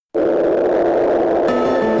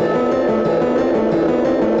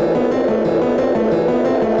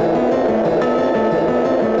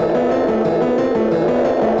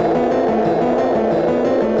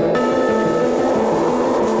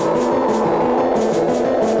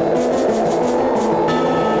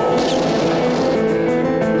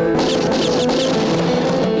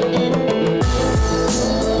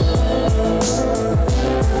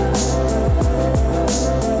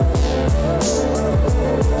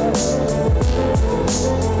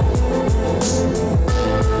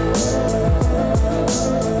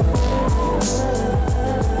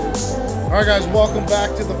guys, welcome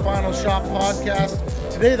back to the Final Shot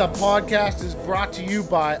Podcast. Today the podcast is brought to you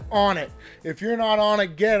by Onnit. If you're not on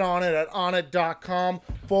it, get on it at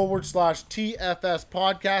onnit.com/TFS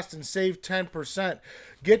podcast and save 10%.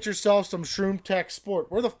 Get yourself some Shroom Tech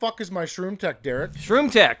Sport. Where the fuck is my Shroom Tech, Derek?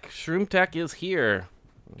 Shroom Tech is here.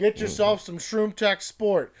 Get yourself some Shroom Tech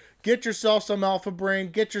Sport. Get yourself some Alpha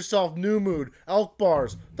Brain. Get yourself New Mood, Elk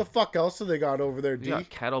Bars. The fuck else do they got over there, D? We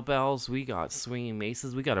got kettlebells. We got swinging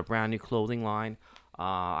maces. We got a brand new clothing line.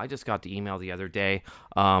 I just got the email the other day.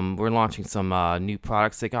 We're launching some new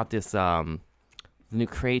products. They got this new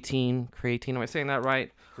creatine. Am I saying that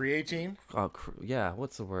right? Creatine? Yeah,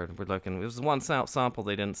 what's the word we're looking? It was one sample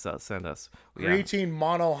they didn't send us. Creatine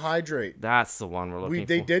monohydrate. That's the one we're looking for.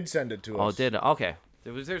 They did send it to us. Oh, did it? Okay.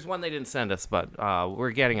 There's one they didn't send us, but we're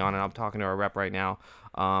getting on it. I'm talking to our rep right now.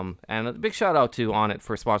 And a big shout out to Onnit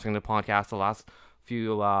for sponsoring the podcast the last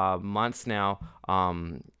few months now.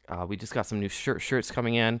 We just got some new shirts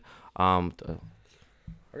coming in. I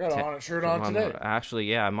got an Onnit shirt on today. Actually,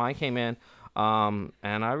 yeah, mine came in. And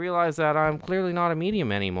I realized that I'm clearly not a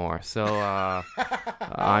medium anymore. So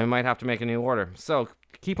I might have to make a new order. So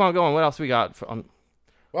keep on going. What else we got?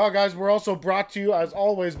 Well, guys, we're also brought to you, as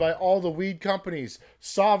always, by all the weed companies.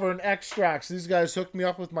 Sovereign Extracts. These guys hooked me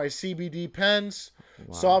up with my CBD pens.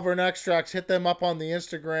 Wow. Sovereign Extracts. Hit them up on the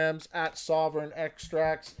Instagrams at Sovereign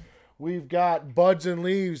Extracts. We've got Buds and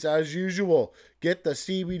Leaves, as usual. Get the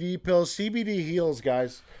CBD pills. CBD heals,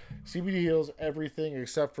 guys. CBD heals everything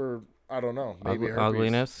except for, I don't know, maybe herpes.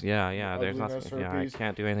 Ugliness? Yeah. There's Ugliness, nothing. herpes. Yeah, I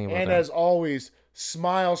can't do anything about that. And as always,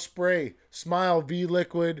 Smile Spray. Smile V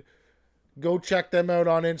Liquid. Go check them out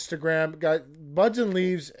on Instagram. Buds and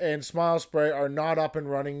Leaves and Smile Spray are not up and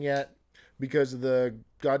running yet because of the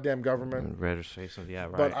goddamn government. Registration, yeah,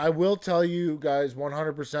 right. But I will tell you guys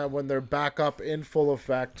 100% when they're back up in full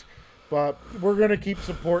effect. But we're going to keep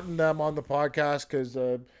supporting them on the podcast because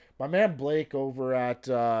my man Blake over at...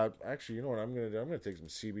 actually, you know what I'm going to do? I'm going to take some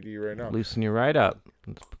CBD right now. Loosen you right up.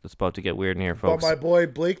 It's about to get weird in here, folks. But my boy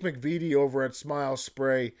Blake McVitie over at Smile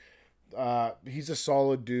Spray... he's a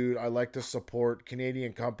solid dude. I like to support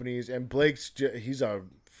Canadian companies, and he's a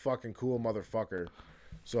fucking cool motherfucker.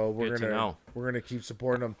 So we're gonna keep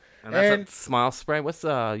supporting him. And that's a Smile Spray. What's the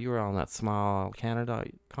URL on that?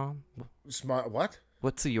 SmileCanada.com. Smile what?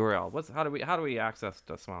 What's the URL? How do we access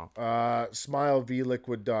the Smile?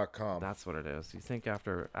 SmileVliquid.com. That's what it is. You think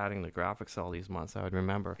after adding the graphics all these months, I would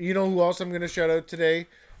remember. You know who else I'm gonna shout out today?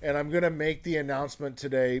 And I'm going to make the announcement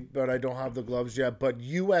today, but I don't have the gloves yet. But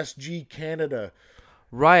USG Canada.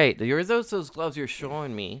 Right. There's those gloves you're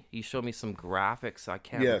showing me. You showed me some graphics. I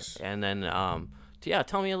can't. Yes. And then,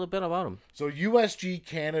 tell me a little bit about them. So USG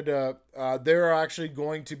Canada, they're actually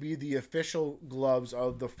going to be the official gloves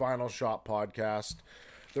of the Final Shot podcast.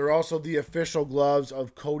 They're also the official gloves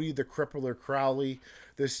of Cody the Crippler Crowley,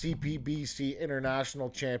 the CPBC International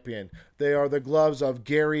Champion. They are the gloves of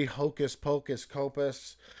Gary Hocus Pocus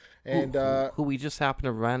Copus. And who we just happened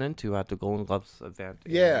to run into at the Golden Gloves event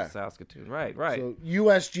in Saskatoon. Right. So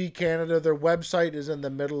USG Canada, their website is in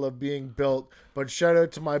the middle of being built. But shout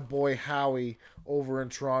out to my boy Howie over in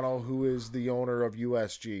Toronto, who is the owner of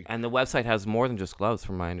USG. And the website has more than just gloves,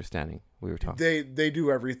 from my understanding. We were talking. They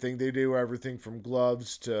do everything. They do everything from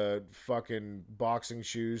gloves to fucking boxing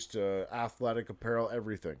shoes to athletic apparel,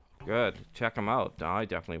 everything. Good. Check them out. I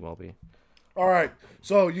definitely will be. All right,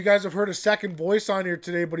 so you guys have heard a second voice on here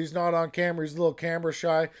today, but he's not on camera. He's a little camera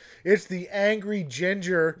shy. It's the Angry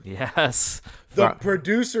Ginger. Yes. The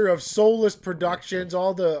producer of Soulless Productions,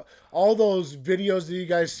 all those videos that you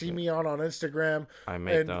guys see me on Instagram. I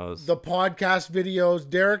make those. The podcast videos.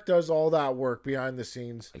 Derek does all that work behind the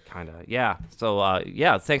scenes. Kind of, yeah. So,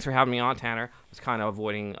 thanks for having me on, Tanner. I was kind of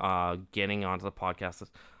avoiding getting onto the podcast,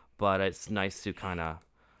 but it's nice to kind of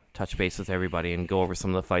touch base with everybody and go over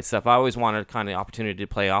some of the fight stuff. I always wanted kind of the opportunity to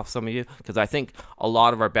play off some of you because I think a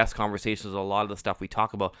lot of our best conversations, a lot of the stuff we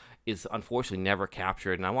talk about is unfortunately never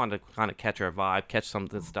captured. And I wanted to kind of catch our vibe, catch some of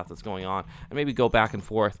the stuff that's going on, and maybe go back and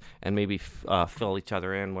forth and maybe fill each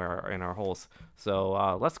other in in our holes.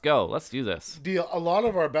 So let's go. Let's do this. A lot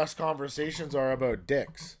of our best conversations are about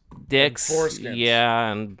dicks. Dicks,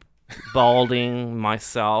 yeah, and balding,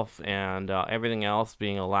 myself, and everything else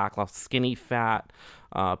being a lackluster, skinny, fat,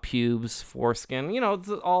 pubes, foreskin,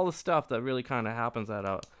 all the stuff that really kind of happens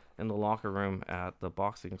in the locker room at the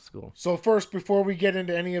boxing school. So first, before we get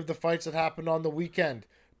into any of the fights that happened on the weekend,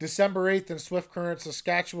 December 8th in Swift Current,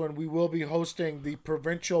 Saskatchewan, we will be hosting the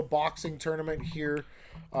provincial boxing tournament here.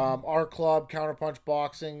 Our club, Counterpunch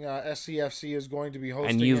Boxing, SCFC, is going to be hosting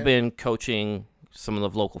And you've been coaching some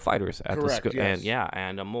of the local fighters at Correct, the school. yes. And yeah,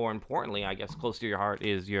 and more importantly, I guess close to your heart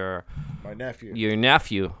is My nephew. your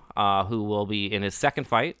nephew, who will be in his second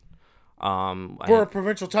fight. For a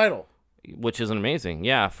provincial title. Which is amazing,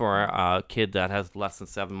 yeah, for a kid that has less than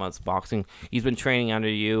 7 months boxing. He's been training under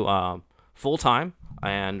you full time,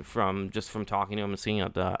 and from talking to him and seeing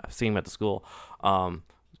him at the school,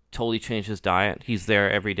 totally changed his diet. He's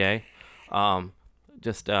there every day, and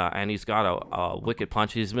he's got a wicked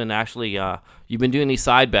punch. He's been actually you've been doing these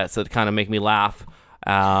side bets that kind of make me laugh.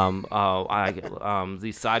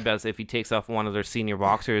 These side bets, if he takes off one of their senior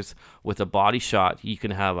boxers with a body shot, you can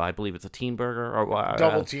have, I believe it's a teen burger or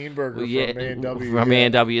double teen burger from A&W. From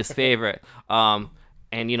A&W's favorite. And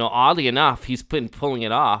oddly enough, he's been pulling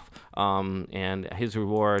it off. And his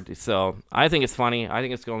reward. So I think it's funny. I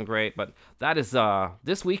think it's going great. But that is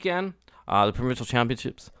this weekend, the provincial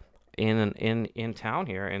championships in town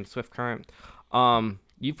here in Swift Current.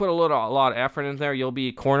 You put a lot of effort in there. You'll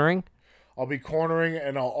be cornering. I'll be cornering,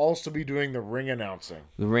 and I'll also be doing the ring announcing.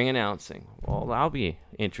 The ring announcing. Well, that'll be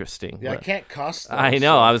interesting. Yeah, I can't cuss. I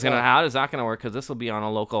know. I was how is that gonna work? Because this will be on a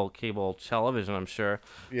local cable television, I'm sure.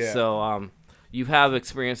 Yeah. So, you have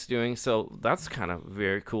experience doing so. That's kind of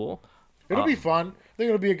very cool. It'll be fun. I think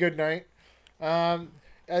it'll be a good night.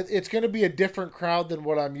 It's going to be a different crowd than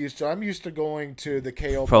what I'm used to. I'm used to going to the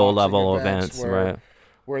KO pro level events, right?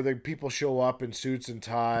 Where the people show up in suits and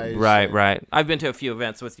ties. Right. I've been to a few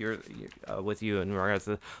events with you in regards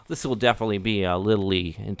to this. Will definitely be a little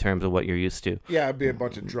league in terms of what you're used to. Yeah, it'd be a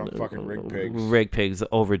bunch of drunk fucking rig pigs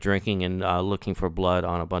over drinking and looking for blood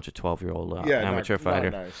on a bunch of 12-year-old amateur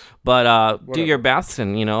fighter. Not nice. Do your best,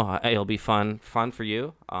 and it'll be fun for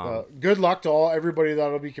you. Good luck to everybody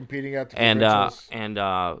that'll be competing at the provincials. And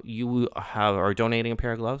you are donating a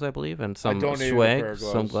pair of gloves, I believe, and some swag,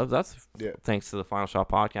 some gloves. That's thanks to the Final Shot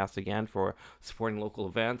podcast again for supporting local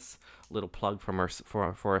events. A little plug from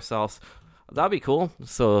for ourselves. That'd be cool.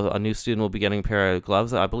 So a new student will be getting a pair of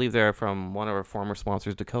gloves. I believe they're from one of our former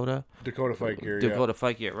sponsors, Dakota Fight Gear. Dakota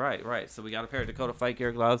Fight Gear. Right. So we got a pair of Dakota Fight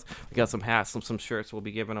Gear gloves. We got some hats, some shirts we'll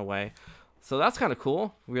be giving away. So that's kind of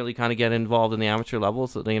cool. Really kind of get involved in the amateur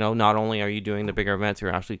levels. Not only are you doing the bigger events,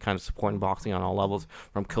 you're actually kind of supporting boxing on all levels,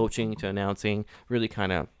 from coaching to announcing, really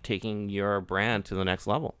kind of taking your brand to the next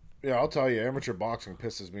level. Yeah, I'll tell you, amateur boxing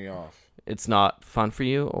pisses me off. It's not fun for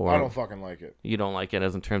you, or I don't fucking like it. You don't like it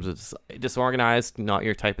as in terms of disorganized, not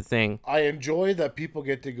your type of thing. I enjoy that people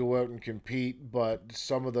get to go out and compete, but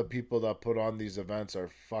some of the people that put on these events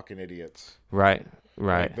are fucking idiots. Right.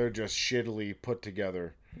 Like, they're just shittily put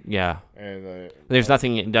together. Yeah. And there's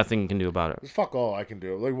nothing you can do about it. Fuck all I can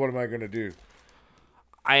do. Like, what am I gonna do?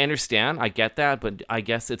 I understand. I get that, but I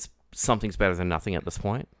guess something's better than nothing at this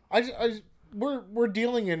point. We're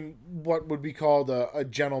dealing in what would be called a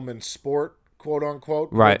gentleman's sport, quote unquote.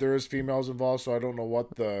 Right. There is females involved, so I don't know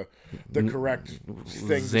what the correct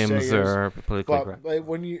thing Zims to say are is. politically But correct. like,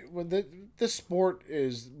 when this sport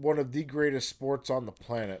is one of the greatest sports on the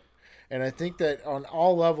planet, and I think that on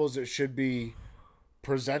all levels it should be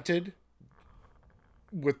presented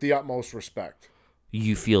with the utmost respect.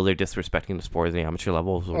 You feel they're disrespecting the sport at the amateur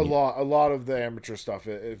levels? A lot of the amateur stuff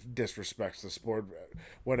it disrespects the sport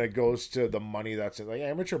when it goes to the money that's in. Like,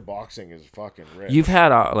 amateur boxing is fucking rich. You've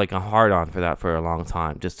had a hard on for that for a long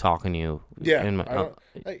time. Just talking to you. Yeah,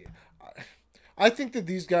 I think that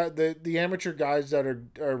these guys, the amateur guys that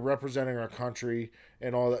are representing our country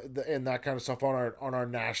and all that, and that kind of stuff on our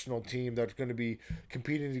national team that's going to be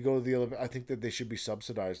competing to go to the Olympics, I think that they should be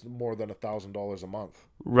subsidized more than $1,000 a month.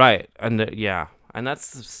 Right, and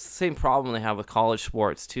that's the same problem they have with college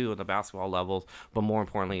sports too, at the basketball levels. But more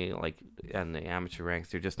importantly, like in the amateur ranks,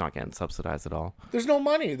 they're just not getting subsidized at all. There's no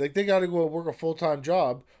money. Like, they got to go work a full-time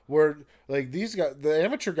job. Where like these guys, the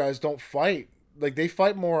amateur guys don't fight. Like, they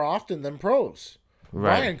fight more often than pros.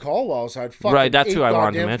 Right. Ryan Caldwell's had fucking that's 8 who I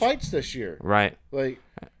wanted to goddamn mention. fights this year. Right. Like,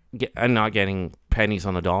 and not getting pennies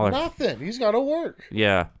on the dollar. Nothing. He's got to work.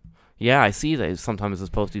 Yeah. Yeah, I see that sometimes it's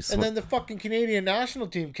supposed to. And then the fucking Canadian national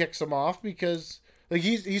team kicks him off because like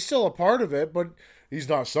he's still a part of it, but he's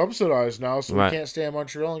not subsidized now, so he can't stay in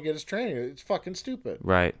Montreal and get his training. It's fucking stupid.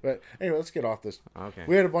 Right. But anyway, let's get off this. Okay.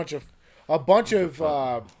 We had a bunch of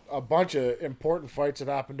important fights that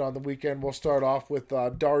happened on the weekend. We'll start off with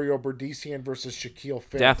Dario Bredicean versus Shaquille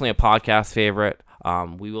Finn. Definitely a podcast favorite.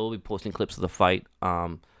 We will be posting clips of the fight.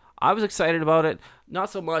 I was excited about it. Not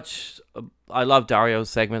so much. I love Dario's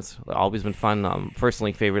segments. Always been fun.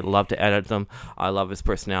 Personally favorite. Love to edit them. I love his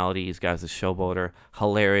personality. He's got his showboater.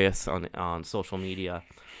 Hilarious on social media.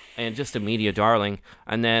 And just a media darling.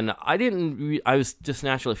 And then I was just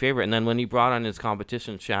naturally favorite. And then when he brought on his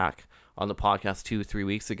competition, Shaq, on the podcast 2-3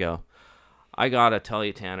 weeks ago, I gotta tell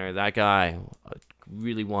you, Tanner, that guy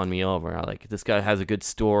really won me over. This guy has a good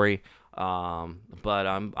story. But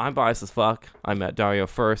I'm biased as fuck. I met Dario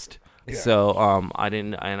first, so I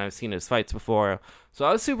didn't, and I've seen his fights before. So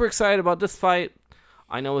I was super excited about this fight.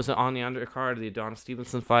 I know it was on the undercard of the Adonis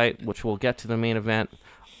Stevenson fight, which we'll get to the main event.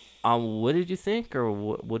 What did you think, or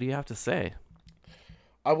what do you have to say?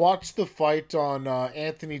 I watched the fight on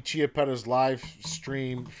Anthony Chiappetta's live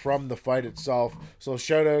stream from the fight itself. So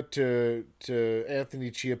shout out to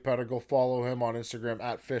Anthony Chiappetta. Go follow him on Instagram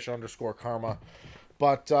at fish_karma.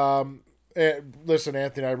 But listen,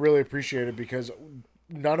 Anthony, I really appreciate it because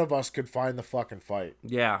none of us could find the fucking fight.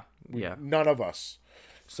 Yeah. None of us.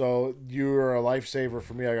 So you were a lifesaver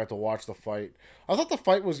for me. I got to watch the fight. I thought the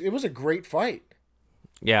fight was a great fight.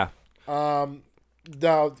 Yeah.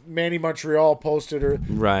 The Manny Montreal posted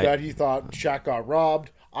that he thought Shaq got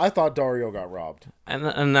robbed. I thought Dario got robbed.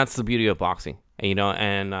 And that's the beauty of boxing.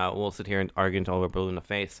 And we'll sit here and argue until we're blue in the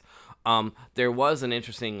face. There was an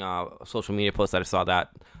interesting social media post that I saw that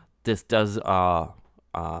this does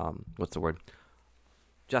what's the word?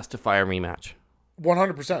 Justify a rematch.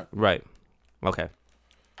 100%. Right. Okay.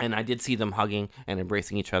 And I did see them hugging and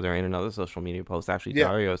embracing each other in another social media post. Actually,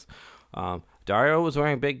 Dario's. Dario was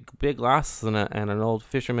wearing big glasses and an old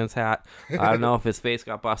fisherman's hat. I don't know if his face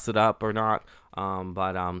got busted up or not.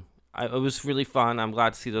 It was really fun. I'm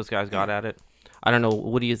glad to see those guys got at it. I don't know.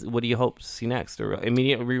 What do you hope to see next? Or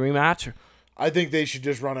immediate rematch? I think they should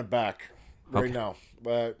just run it back right now.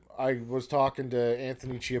 But I was talking to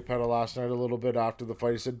Anthony Chiappetta last night a little bit after the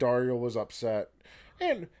fight. He said Dario was upset.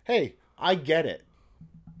 And, hey, I get it.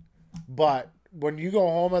 But when you go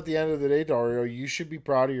home at the end of the day, Dario, you should be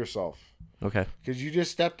proud of yourself. Okay. Because you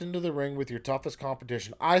just stepped into the ring with your toughest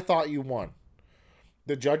competition. I thought you won.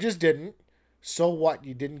 The judges didn't. So what?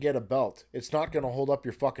 You didn't get a belt. It's not going to hold up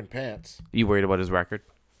your fucking pants. You worried about his record?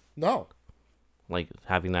 No. Like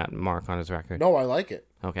having that mark on his record? No, I like it.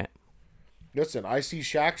 Okay. Listen, I see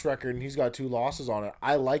Shaq's record and he's got 2 losses on it.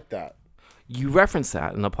 I like that. You referenced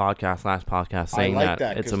that in the last podcast, saying that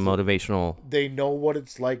it's a motivational. They know what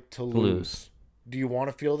it's like to lose. Do you want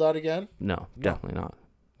to feel that again? No, definitely not.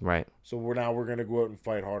 Right. So we're going to go out and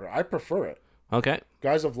fight harder. I prefer it. Okay.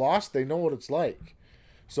 Guys have lost. They know what it's like.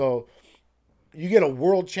 So you get a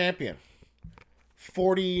world champion,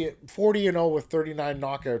 40-0 with 39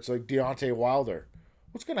 knockouts like Deontay Wilder.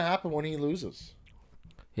 What's going to happen when he loses?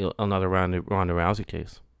 Another Ronda Rousey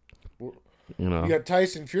case. You got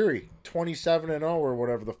Tyson Fury, 27-0 or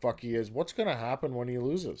whatever the fuck he is. What's going to happen when he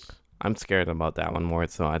loses? I'm scared about that one more.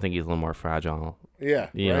 So I think he's a little more fragile. Yeah.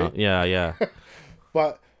 Right? Yeah.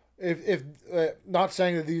 But if not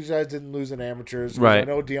saying that these guys didn't lose in amateurs. Right. I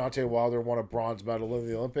know Deontay Wilder won a bronze medal in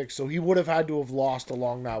the Olympics, so he would have had to have lost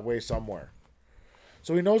along that way somewhere.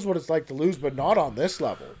 So he knows what it's like to lose, but not on this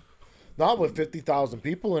level. Not with 50,000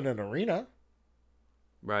 people in an arena.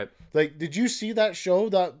 Right. Like, did you see that show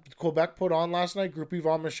that Quebec put on last night, Groupe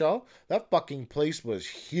Yvon Michel? That fucking place was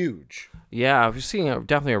huge. Yeah, we're seeing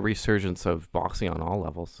definitely a resurgence of boxing on all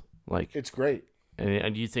levels. Like, it's great.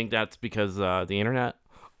 And do you think that's because the internet,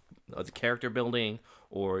 the character building,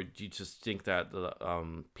 or do you just think that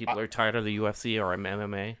people are tired of the UFC or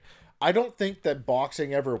MMA? I don't think that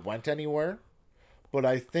boxing ever went anywhere, but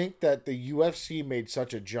I think that the UFC made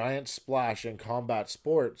such a giant splash in combat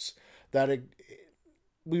sports that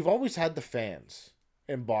we've always had the fans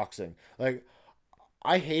in boxing. Like,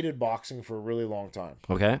 I hated boxing for a really long time.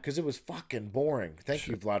 Okay. Because it was fucking boring. Thank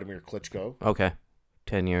you, Vladimir Klitschko. Okay.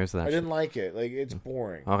 10 years. I didn't like it. Like, it's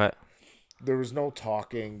boring. Okay. There was no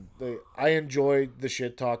talking. I enjoyed the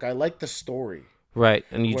shit talk. I liked the story. Right,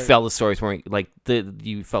 and you felt the stories weren't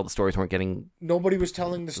you felt the stories weren't getting. Nobody was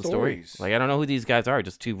telling the stories. Like, I don't know who these guys are.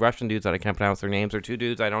 Just 2 Russian dudes that I can't pronounce their names, or 2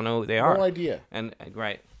 dudes I don't know who they are. No idea. And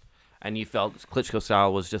right, and you felt Klitschko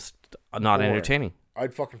style was just not entertaining.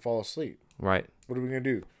 I'd fucking fall asleep. Right. What are we gonna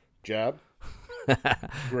do? Jab.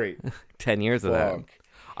 Great. 10 years of that.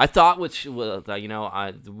 I thought,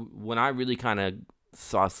 when I really kind of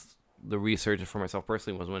saw the research for myself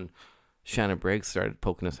personally was when Shannon Briggs started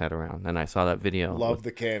poking his head around, and I saw that video. Love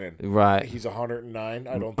the cannon. Right. He's 109.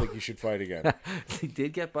 I don't think he should fight again. He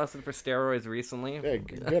did get busted for steroids recently. Yeah,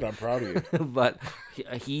 good. I'm proud of you. But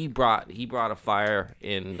he brought a fire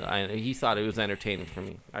in. He thought it was entertaining for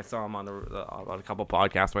me. I saw him on a couple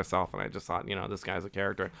podcasts myself, and I just thought, this guy's a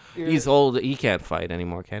character. Yeah. He's old. He can't fight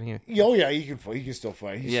anymore, can he? Oh yeah, he can fight. He can still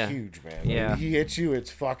fight. He's huge, man. Like, he hits you,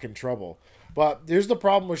 it's fucking trouble. But here's the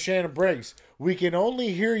problem with Shannon Briggs. We can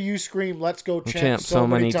only hear you scream, "Let's go, champ!" so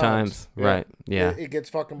many times. Yeah. Right. Yeah. It gets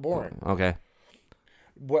fucking boring. Okay.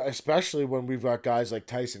 Especially when we've got guys like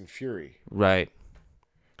Tyson Fury. Right.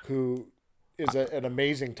 Who an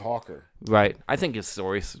amazing talker. Right. I think his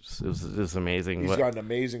story is amazing. He's got an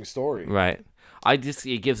amazing story. Right.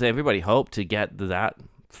 It gives everybody hope to get that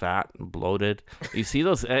fat and bloated. You see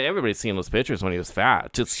those, everybody's seen those pictures when he was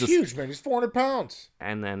fat. It's huge, man. He's 400 pounds.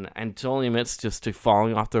 And then until he admits just to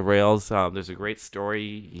falling off the rails. There's a great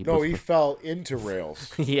story. He fell into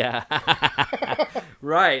rails. Yeah.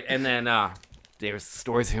 Right. And then there's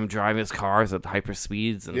stories of him driving his cars at hyper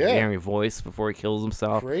speeds and hearing a voice before he kills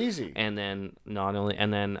himself. Crazy. And then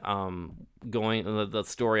going the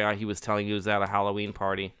story he was telling, he was at a Halloween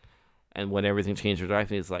party, and when everything changed for life,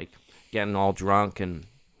 he's like getting all drunk, and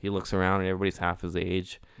he looks around and everybody's half his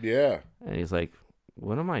age. Yeah. And he's like,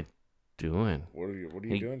 "What am I doing? What are you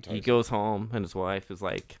doing, Tyson?" He goes home, and his wife is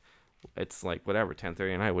like, "It's like whatever,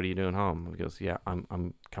 10:30 at night. What are you doing home?" He goes, "Yeah,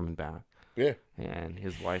 I'm coming back." Yeah. And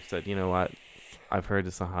his wife said, "You know what? I've heard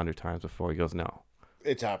this 100 times before." He goes, "No,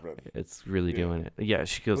 it's happening. It's really doing it." Yeah,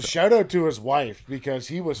 she goes. Well, shout out to his wife, because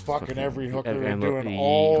he was fucking every hooker and doing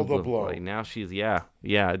all the blow. Like now she's You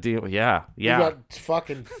got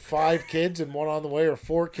fucking 5 kids and one on the way, or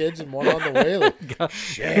 4 kids and one on the way. Like,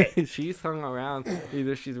 shit. She's hung around.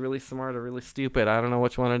 Either she's really smart or really stupid. I don't know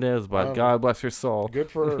which one it is, but God bless her soul.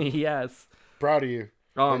 Good for her. Yes. Proud of you.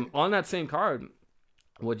 On that same card,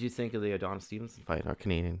 what did you think of the Adonis Stevenson fight, our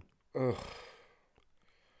Canadian? Ugh.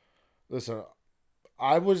 Listen,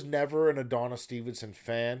 I was never an Adonis Stevenson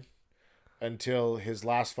fan until his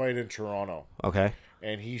last fight in Toronto. Okay.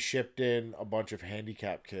 And he shipped in a bunch of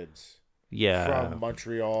handicapped kids. Yeah. From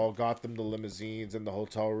Montreal, got them the limousines and the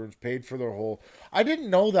hotel rooms, paid for their whole... I didn't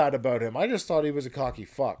know that about him. I just thought he was a cocky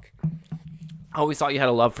fuck. I always thought you had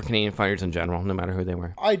a love for Canadian fighters in general, no matter who they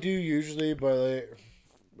were. I do usually, but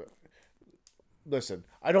listen,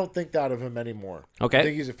 I don't think that of him anymore. Okay. I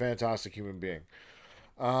think he's a fantastic human being.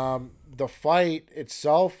 The fight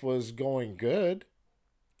itself was going good.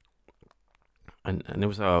 And it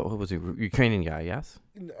was what was he, Ukrainian guy? Yes.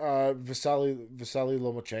 Vasily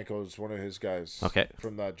Lomachenko is one of his guys. Okay.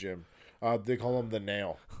 From that gym. They call him the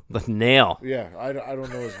Nail. The Nail. Yeah, I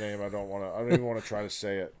don't know his name. I don't even want to try to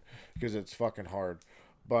say it because it's fucking hard.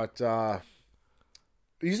 But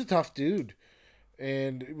he's a tough dude.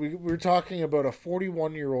 And we're talking about a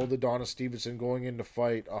 41-year-old Adonis Stevenson going in to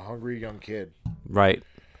fight a hungry young kid. Right.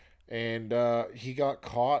 And he got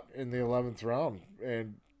caught in the 11th round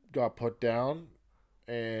and got put down.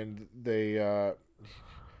 And they had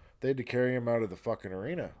to carry him out of the fucking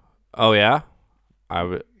arena. Oh, yeah?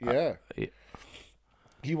 Yeah.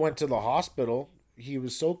 He went to the hospital. He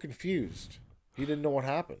was so confused. He didn't know what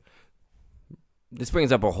happened. This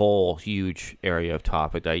brings up a whole huge area of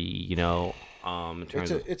topic that, in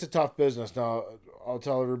terms it's a tough business. Now, I'll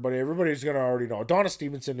tell everybody. Everybody's going to already know. Adonis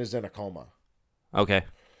Stevenson is in a coma. Okay.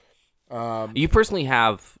 You personally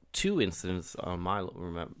have 2 incidents on my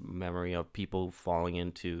memory of people falling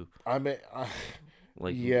into... I have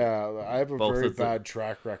a very bad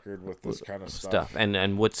track record with this kind of stuff.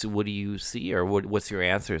 And what do you see, or what's your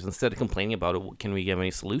answers? Instead of complaining about it, can we give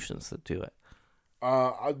any solutions to it?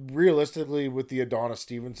 Realistically, with the Adonis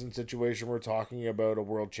Stevenson situation, we're talking about a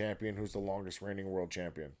world champion who's the longest reigning world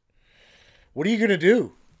champion. What are you gonna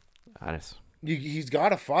do? He's got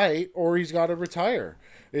to fight, or he's got to retire.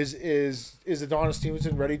 Is Adonis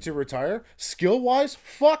Stevenson ready to retire? Skill wise,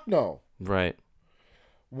 fuck no. Right.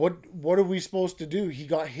 What are we supposed to do? He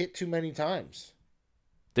got hit too many times.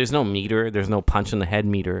 There's no meter. There's no punch in the head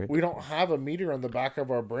meter. We don't have a meter on the back of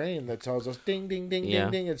our brain that tells us ding, ding, ding, ding,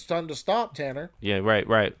 ding. It's time to stop, Tanner. Yeah,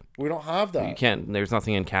 right. We don't have that. You can't. There's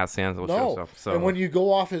nothing in CAT scans. No. So. And when you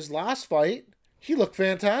go off his last fight, he looked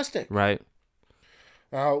fantastic. Right.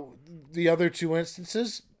 The other 2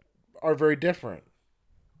 instances are very different.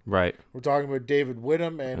 Right. We're talking about David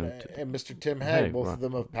Whittam and Mr. Tim Hegg. Both of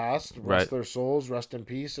them have passed. Rest their souls, rest in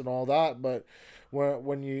peace, and all that. But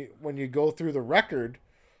when you go through the record,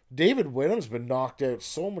 David Whittam's been knocked out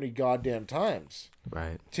so many goddamn times.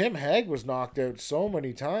 Right. Tim Hegg was knocked out so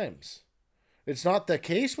many times. It's not the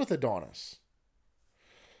case with Adonis.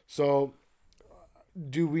 So,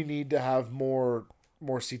 do we need to have more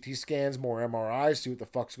CT scans, more MRIs, see what the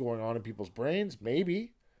fuck's going on in people's brains?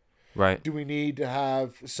 Maybe. Right. Do we need to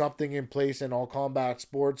have something in place in all combat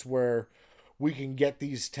sports where we can get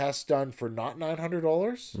these tests done for not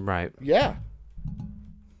 $900? Right. Yeah.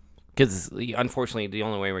 Because unfortunately, the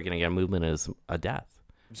only way we're going to get a movement is a death.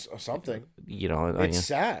 Something. It's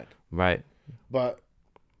sad. Right. But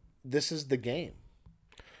this is the game,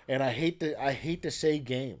 and I hate to say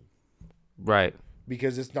game. Right.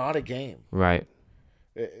 Because it's not a game. Right.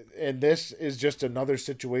 And this is just another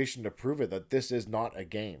situation to prove it that this is not a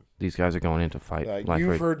game. These guys are going into fight.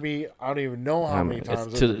 You've heard me, I don't even know how many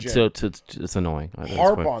times it's annoying.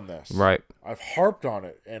 Harp on this. Right. I've harped on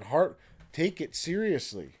it. And take it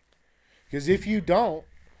seriously. Because if you don't,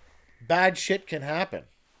 bad shit can happen.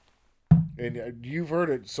 And you've heard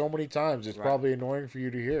it so many times. It's probably annoying for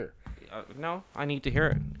you to hear. No, I need to hear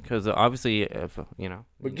it. Because obviously, if you know.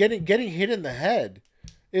 But getting hit in the head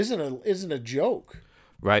isn't a joke.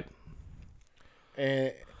 Right.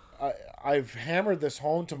 And I've hammered this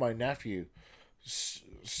home to my nephew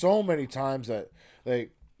so many times that,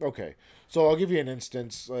 like, okay, so I'll give you an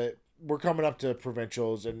instance. We're coming up to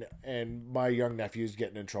provincials, and my young nephew's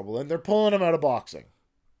getting in trouble, and they're pulling him out of boxing.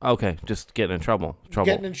 Okay, just getting in trouble.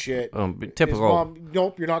 Getting in shit. Typical. His mom,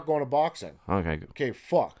 nope, you're not going to boxing. Okay,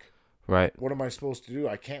 fuck. Right. What am I supposed to do?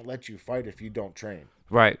 I can't let you fight if you don't train.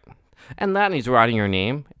 Right. And that needs writing your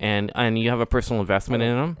name, and you have a personal investment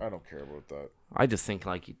in them. I don't care about that. I just think,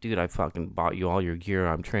 like, dude, I fucking bought you all your gear.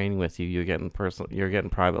 I'm training with you. You're getting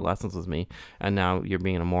private lessons with me, and now you're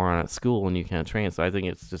being a moron at school and you can't train. So I think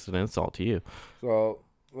it's just an insult to you. So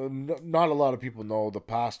not a lot of people know the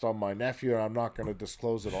past on my nephew, and I'm not going to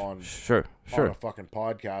disclose it on on a fucking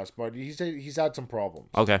podcast. But he's had some problems.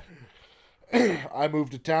 Okay. I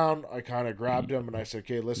moved to town. I kind of grabbed him and I said,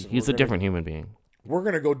 "Okay, listen, he's a different human being. We're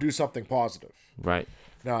gonna go do something positive." Right.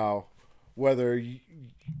 Now, whether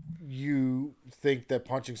you think that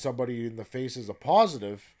punching somebody in the face is a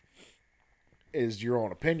positive is your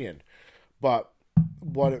own opinion, but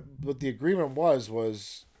what the agreement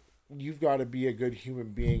was you've got to be a good human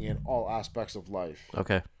being in all aspects of life.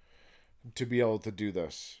 Okay. To be able to do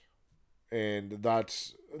this, and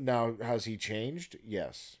that's now. Has he changed?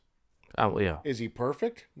 Yes. Oh yeah. Is he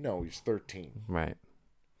perfect? No, he's 13. Right.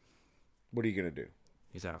 What are you gonna do?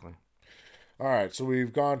 Exactly. All right, so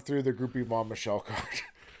we've gone through the Groupie Mom Michelle card.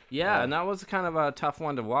 Yeah, and that was kind of a tough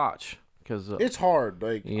one to watch because it's hard.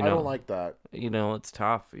 Like, I don't like that. It's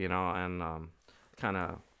tough. And kind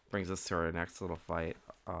of brings us to our next little fight.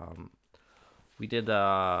 We did.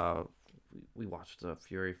 We watched the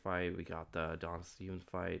Fury fight. We got the Adonis Stevenson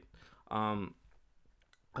fight. And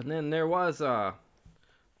then there was I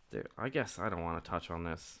guess I don't want to touch on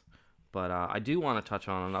this, but I do want to touch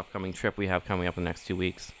on an upcoming trip we have coming up in the next 2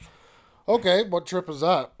 weeks. Okay, what trip is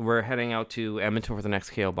that? We're heading out to Edmonton for the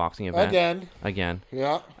next KO boxing event. Again.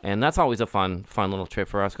 Yeah. And that's always a fun little trip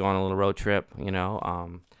for us, going on a little road trip,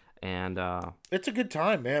 and it's a good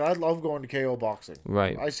time, man. I love going to KO boxing.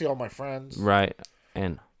 Right. I see all my friends. Right.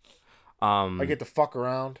 And I get to fuck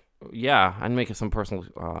around. Yeah, and make it some personal.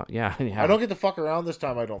 Yeah. I don't get to fuck around this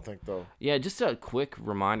time. I don't think though. Yeah, just a quick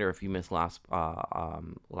reminder if you missed last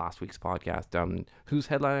week's podcast. Who's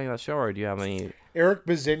headlining that show, or do you have any? Eric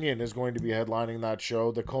Bazinian is going to be headlining that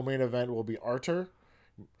show. The co-main event will be Artur.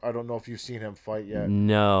 I don't know if you've seen him fight yet.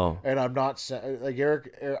 No. And I'm not like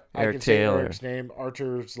Eric. I can say Eric's name.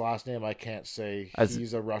 Artur's last name I can't say.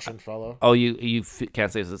 He's a Russian fellow. Oh, you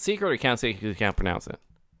can't say it's a secret, or you can't say you can't pronounce it.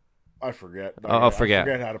 I forget. I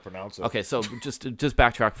forget how to pronounce it. Okay, so just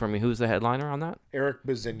backtrack for me. Who's the headliner on that? Eric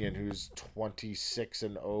Bazinian, who's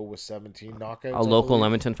 26-0 with 17 knockouts. A local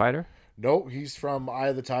Edmonton fighter? No, he's from Eye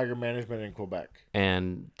of the Tiger Management in Quebec.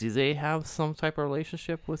 And do they have some type of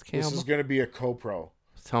relationship with KO? This is going to be a co-pro.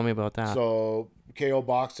 Tell me about that. So KO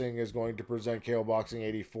Boxing is going to present KO Boxing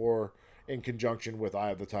 84 in conjunction with Eye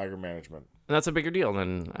of the Tiger Management. And that's a bigger deal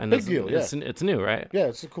than big deal. It's new, right? Yeah,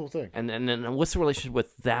 it's a cool thing. And then what's the relationship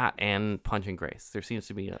with that and Punch and Grace? There seems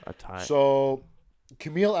to be a tie. So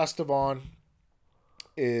Camille Esteban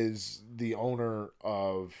is the owner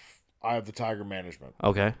of Eye of the Tiger Management.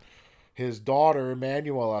 Okay. His daughter,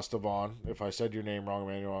 Emmanuel Esteban, if I said your name wrong,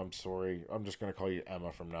 Emmanuel, I'm sorry. I'm just going to call you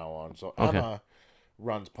Emma from now on. So Emma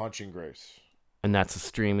runs Punch and Grace. And that's a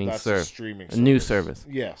streaming service. A new service.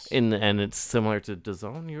 Yes. And it's similar to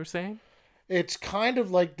DAZN, you were saying? It's kind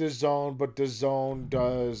of like DAZN, but DAZN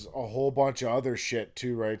does a whole bunch of other shit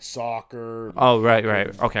too, right? Soccer. Oh, right.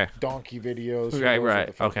 Okay. Donkey videos.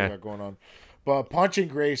 Right. Okay. Got going on. But Punch and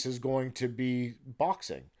Grace is going to be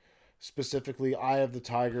boxing. Specifically, Eye of the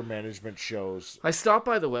Tiger Management shows. I stopped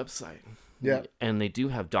by the website. Yeah. And they do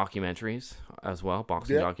have documentaries as well,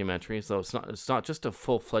 boxing documentaries. So it's not just a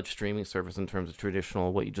full-fledged streaming service in terms of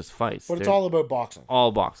traditional what you just fight. But it's all about boxing.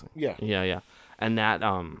 All boxing. Yeah. Yeah. And that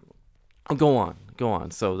go on.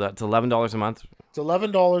 So that's $11 a month. It's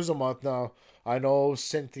 $11 a month now. I know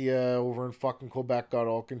Cynthia over in fucking Quebec got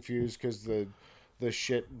all confused because the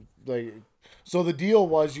shit like. So the deal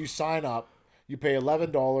was you sign up. You pay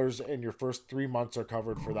 $11 and your first 3 months are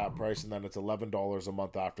covered for that price, and then it's $11 a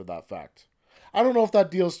month after that fact. I don't know if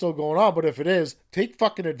that deal's still going on, but if it is, take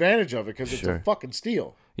fucking advantage of it because it's a fucking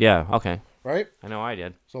steal. Yeah, okay. Right? I know I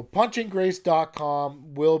did. So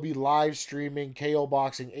punchinggrace.com will be live streaming KO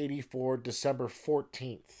Boxing 84 December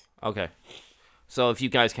 14th. Okay. So if you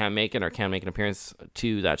guys can't make it or can make an appearance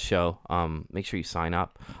to that show, make sure you sign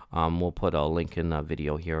up. We'll put a link in the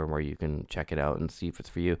video here where you can check it out and see if it's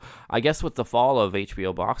for you. I guess with the fall of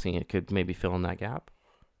HBO boxing, it could maybe fill in that gap.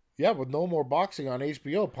 Yeah, with no more boxing on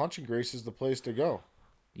HBO, Punching Grace is the place to go.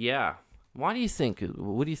 Yeah. Why do you think?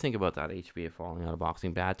 What do you think about that HBO falling out of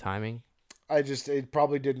boxing? Bad timing? It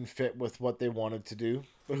probably didn't fit with what they wanted to do.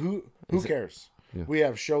 But who cares? Yeah. We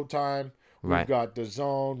have Showtime. We've Right. got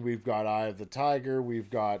DAZN. We've got Eye of the Tiger. We've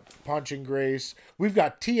got Punching Grace. We've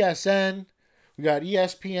got TSN. We got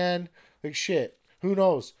ESPN. Like, shit. Who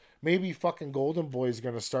knows? Maybe fucking Golden Boy is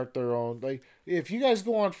going to start their own. Like, if you guys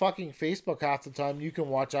go on fucking Facebook half the time, you can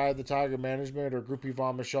watch Eye of the Tiger Management or Group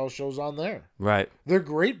Yvonne Michelle shows on there. Right. They're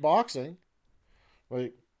great boxing.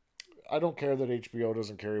 Like, I don't care that HBO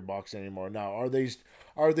doesn't carry boxing anymore. Now, are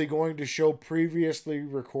they going to show previously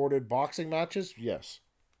recorded boxing matches? Yes.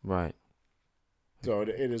 Right. So it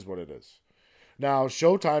is what it is. Now,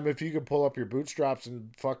 Showtime, if you could pull up your bootstraps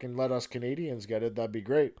and fucking let us Canadians get it, that'd be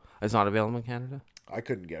great. It's not available in Canada? I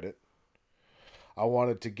couldn't get it. I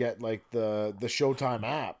wanted to get like the Showtime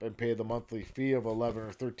app and pay the monthly fee of $11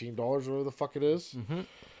 or $13, whatever the fuck it is. Mm-hmm.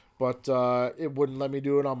 But it wouldn't let me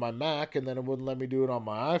do it on my Mac, and then it wouldn't let me do it on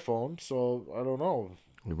my iPhone. So I don't know.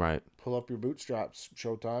 Right. Pull up your bootstraps,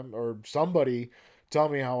 Showtime, or somebody tell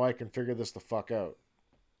me how I can figure this the fuck out.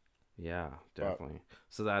 Yeah, definitely.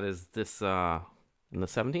 So that is this on the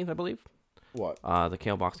 17th, I believe. What? The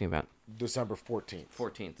KO boxing event. December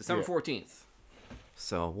 14th. December 14th.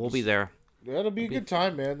 So we'll be there. Yeah, it'll be a good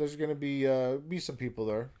time, man. There's gonna be some people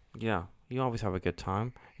there. Yeah, you always have a good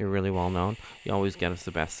time. You're really well known. You always get us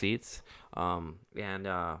the best seats. Yeah,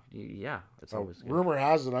 it's always good. Rumor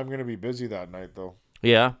has it I'm gonna be busy that night though.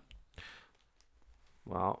 Yeah.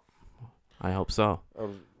 Well, I hope so.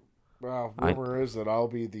 Rumor is that I'll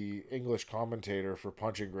be the English commentator for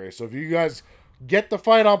Punching Grace. So if you guys get the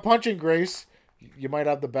fight on Punching Grace, you might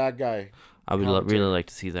have the bad guy. I would really like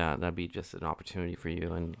to see that. That'd be just an opportunity for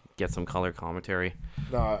you and get some color commentary.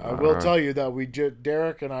 No, I will tell you that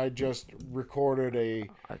Derek and I just recorded a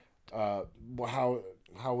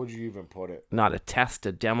how would you even put it? Not a test,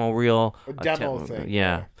 a demo reel. A demo thing.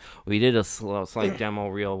 Yeah. We did a slight demo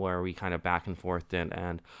reel where we kind of back and forth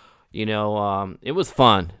and you know, it was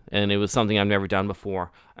fun, and it was something I've never done before.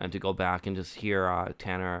 And to go back and just hear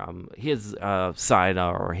Tanner, his side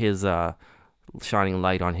or his shining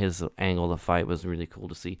light on his angle of the fight was really cool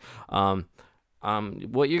to see.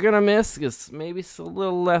 What you're gonna miss is maybe a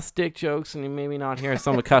little less dick jokes, and you maybe not hear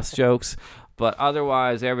some of the cuss jokes, but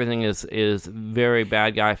otherwise everything is very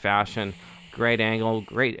bad guy fashion. Great angle,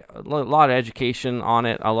 a lot of education on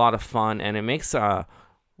it, a lot of fun, and it makes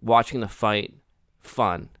watching the fight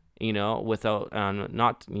fun. You know, without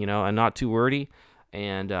not too wordy,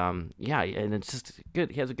 and and it's just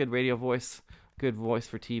good. He has a good radio voice, good voice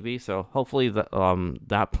for TV. So hopefully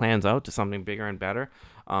that plans out to something bigger and better.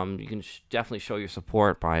 You can definitely show your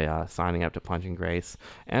support by signing up to Punching Grace,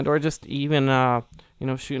 and or just even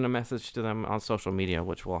shooting a message to them on social media,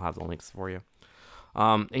 which we'll have the links for you.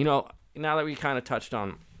 Now that we kind of touched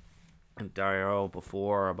on Dario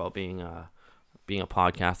before about being a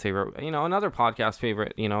podcast favorite, another podcast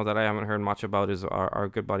favorite, that I haven't heard much about is our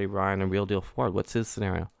good buddy Ryan and Real Deal Ford. What's his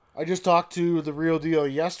scenario? I just talked to the Real Deal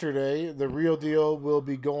yesterday. The Real Deal will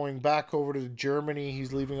be going back over to Germany.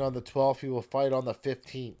 He's leaving on the 12th. He will fight on the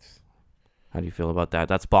 15th. How do you feel about that?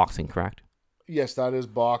 That's boxing, correct? Yes, that is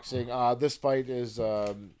boxing. This fight is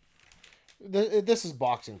this is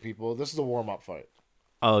boxing, people. This is a warm-up fight.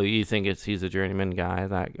 Oh, you think he's a journeyman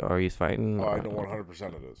guy or he's fighting? Oh, I know 100%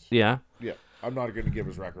 it is. Yeah? Yeah. I'm not going to give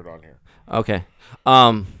his record on here. Okay.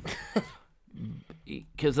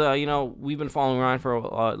 Because, we've been following Ryan for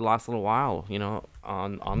the last little while,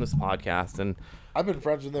 on this podcast. And I've been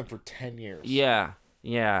friends with him for 10 years. Yeah.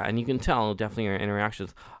 Yeah. And you can tell definitely your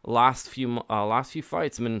interactions. Last few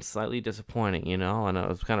fights have been slightly disappointing, and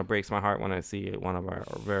it kind of breaks my heart when I see one of our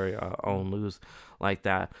very own lose like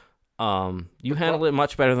that. You handle it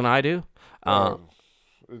much better than I do.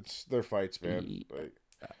 It's their fights, man.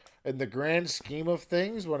 In the grand scheme of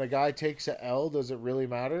things, when a guy takes a L, does it really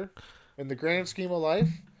matter? In the grand scheme of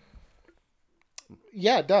life,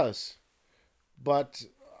 yeah, it does. But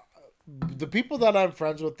the people that I'm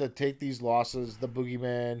friends with that take these losses, the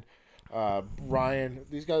Boogeyman, Ryan,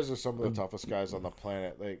 these guys are some of the toughest guys on the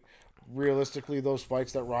planet. Like, realistically, those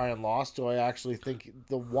fights that Ryan lost to, I actually think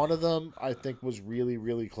the one of them I think was really,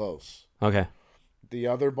 really close. Okay. The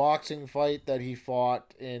other boxing fight that he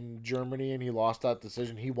fought in Germany and he lost that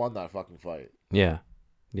decision, he won that fucking fight. Yeah.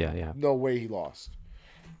 Yeah. No way he lost.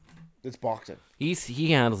 It's boxing. He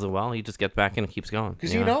handles it well. He just gets back in and keeps going.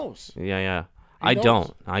 Because he knows. Yeah. He I knows.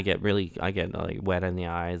 don't. I get like wet in the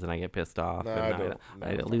eyes and I get pissed off. No, and I don't.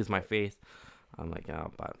 I lose my faith. I'm like,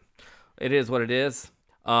 oh, but it is what it is.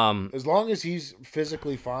 As long as he's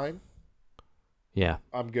physically fine, Yeah.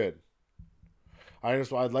 I'm good.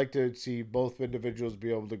 I'd like to see both individuals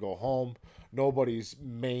be able to go home. Nobody's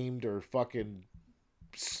maimed or fucking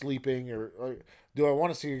sleeping or do I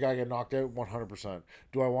want to see a guy get knocked out? 100%.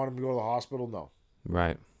 Do I want him to go to the hospital? No.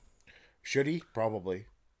 Right. Should he? Probably.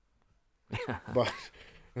 But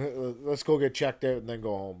let's go get checked out and then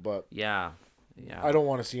go home. But Yeah. I don't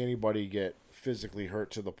want to see anybody get physically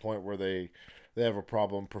hurt to the point where they have a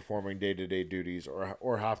problem performing day-to-day duties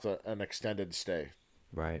or have an extended stay.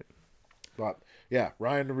 Right. But yeah,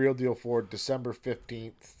 Ryan the Real Deal Ford, December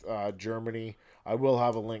 15th, Germany. I will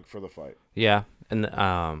have a link for the fight. Yeah. And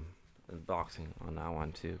boxing on that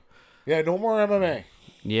one too. Yeah, no more MMA.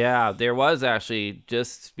 Yeah, there was actually,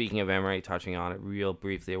 just speaking of MMA, touching on it real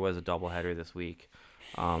brief, there was a doubleheader this week.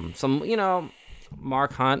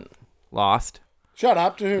 Mark Hunt lost. Shut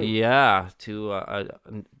up, to who? Yeah, to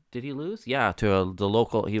did he lose? Yeah, to the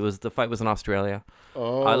local. The fight was in Australia.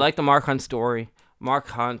 Oh. I like the Mark Hunt story. Mark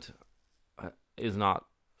Hunt is not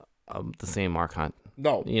the same Mark Hunt.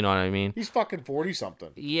 No. You know what I mean? He's fucking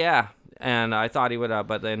 40-something. Yeah, and I thought he would have,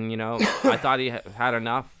 but then, I thought he had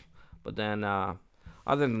enough. But then, other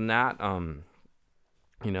than that,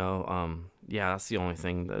 yeah, that's the only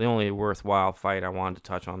thing. The only worthwhile fight I wanted to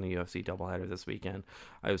touch on the UFC doubleheader this weekend.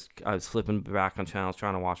 I was flipping back on channels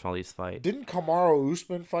trying to watch all these fights. Didn't Kamaru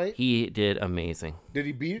Usman fight? He did amazing. Did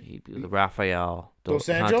he beat? He beat Rafael Dos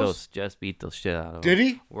Anjos? Santos just beat the shit out of him. Did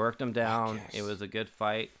he? Worked him down. Yes. It was a good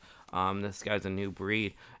fight. This guy's a new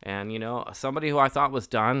breed. And, somebody who I thought was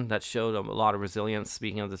done that showed a lot of resilience,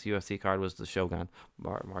 speaking of this UFC card, was the Shogun,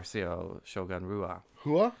 Marcio Shogun Rua.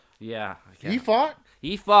 Hua? Yeah. He fought?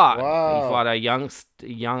 He fought. Wow. He fought a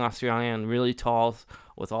young Australian, really tall,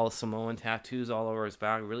 with all the Samoan tattoos all over his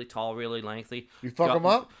back. Really tall, really lengthy. You fuck him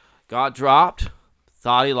up? Got dropped.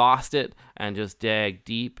 Thought he lost it and just dug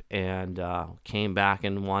deep and came back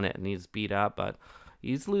and won it. And he's beat up, but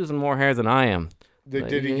he's losing more hair than I am.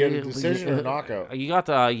 Did he get a decision or knockout? You got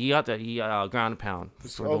the ground and pound.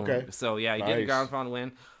 Okay. So yeah, he did a Nice. ground and pound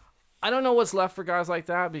win. I don't know what's left for guys like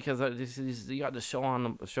that because you got the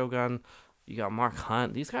Shogun, you got Mark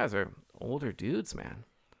Hunt. These guys are older dudes, man.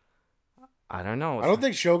 I don't know. I don't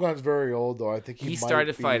think Shogun's very old though. I think he might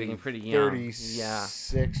started be fighting pretty young.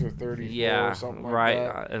 36 or 34 yeah, or something like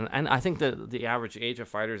right. that. And I think the average age of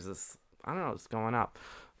fighters is, I don't know, it's going up.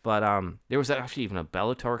 But there was actually even a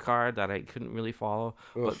Bellator card that I couldn't really follow.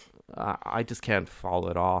 Oof. But I just can't follow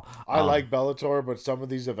it all. I like Bellator, but some of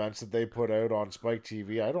these events that they put out on Spike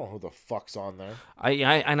TV, I don't know who the fuck's on there.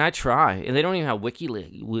 I try, and they don't even have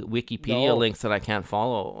Wikipedia No. links that I can't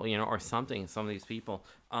follow, or something. Some of these people.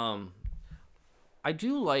 I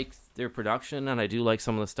do like their production, and I do like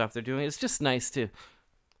some of the stuff they're doing. It's just nice to.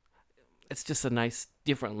 It's just a nice,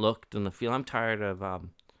 different look than the feel. I'm tired of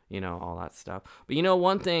all that stuff. But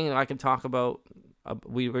one thing I can talk about,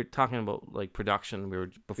 we were talking about like production.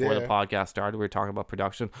 Before the podcast started, we were talking about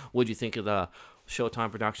production. What do you think of the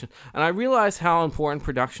Showtime production? And I realized how important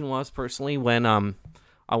production was personally when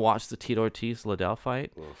I watched the Tito Ortiz-Liddell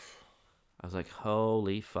fight. Oof. I was like,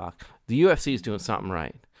 holy fuck. The UFC is doing something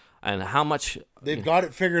right. And how much... They've got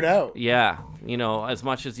it figured out. Yeah. As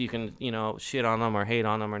much as you can, shit on them or hate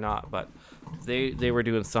on them or not. But they were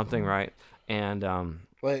doing something right. And...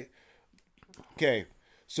 okay,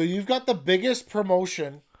 so you've got the biggest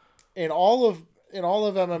promotion in all of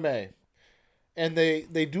MMA, and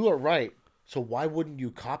they do it right. So why wouldn't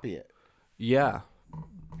you copy it? Yeah.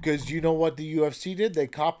 Because you know what the UFC did? They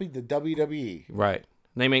copied the WWE. Right.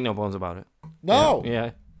 They make no bones about it. No.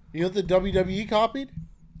 Yeah. You know what the WWE copied?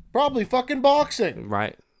 Probably fucking boxing.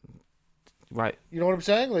 Right. You know what I'm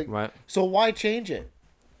saying? Right. So why change it?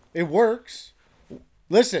 It works.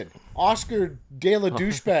 Listen, Oscar De La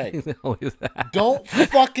Douchebag, don't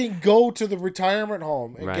fucking go to the retirement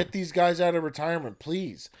home and get these guys out of retirement,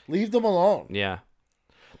 please. Leave them alone. Yeah.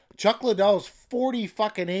 Chuck Liddell's 40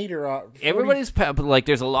 fucking 8 or 40... Everybody's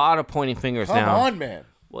there's a lot of pointing fingers now. Come on, man.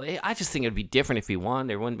 Well, I just think it'd be different if he won.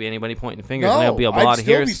 There wouldn't be anybody pointing fingers. No, and there'd be a lot I'd of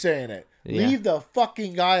still hears. be saying it. Yeah. Leave the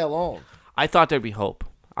fucking guy alone. I thought there'd be hope.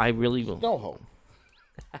 I really will. No hope.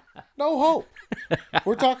 No hope.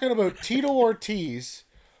 We're talking about Tito Ortiz,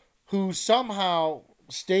 who somehow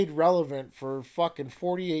stayed relevant for fucking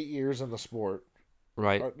 48 years in the sport.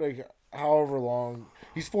 Right. Like, however long.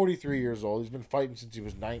 He's 43 years old. He's been fighting since he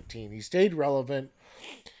was 19. He stayed relevant,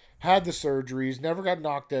 had the surgeries, never got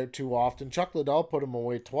knocked out too often. Chuck Liddell put him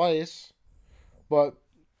away twice, but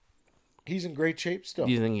he's in great shape still.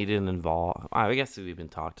 Do you think he didn't involve? I guess we've been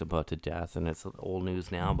talked about to death, and it's old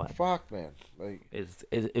news now. But fuck, man, like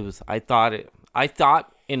it was. I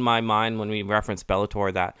thought in my mind when we referenced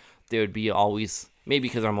Bellator that there would be always, maybe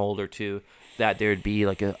because I'm older too, that there'd be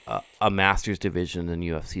like a masters division in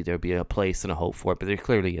UFC. There'd be a place and a hope for it, but there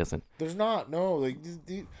clearly isn't. There's not. No, like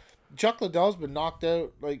Chuck Liddell's been knocked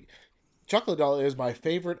out. Like Chuck Liddell is my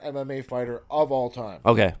favorite MMA fighter of all time.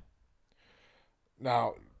 Okay.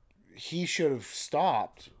 Now, he should have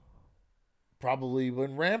stopped probably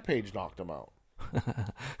when Rampage knocked him out.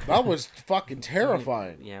 That was fucking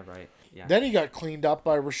terrifying. Yeah, right. Yeah. Then he got cleaned up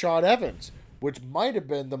by Rashad Evans, which might have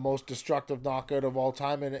been the most destructive knockout of all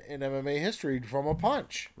time in MMA history from a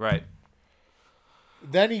punch. Right.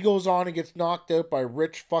 Then he goes on and gets knocked out by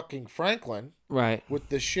Rich fucking Franklin. Right. With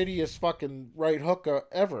the shittiest fucking right hook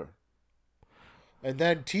ever. And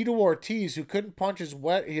then Tito Ortiz, who couldn't punch his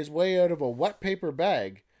way out of a wet paper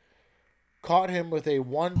bag, caught him with a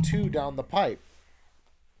 1-2 down the pipe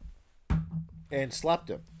and slept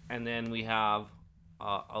him. And then we have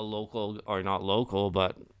a local, or not local,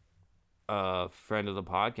 but a friend of the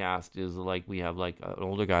podcast is like, we have like an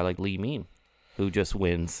older guy like Lee Mean, who just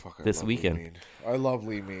wins this weekend. I love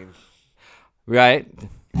Lee Mean. Right?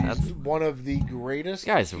 He's one of the greatest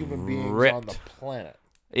human beings on the planet.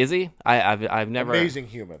 Is he? I've never... Amazing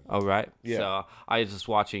human. Oh, right? Yeah. So I was just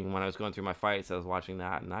watching, when I was going through my fights, I was watching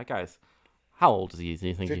that, and that guy's... How old is he? Do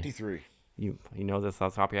you think 53. You know this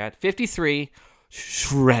off the top of your head? 53,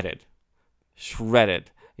 shredded.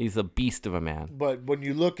 He's a beast of a man. But when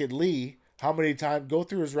you look at Lee, how many times... Go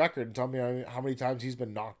through his record and tell me how many times he's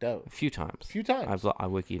been knocked out. A few times. I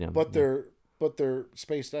wikied him. But they're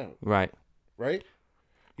spaced out. Right?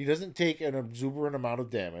 He doesn't take an exuberant amount of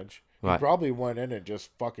damage. Right. He probably went in and just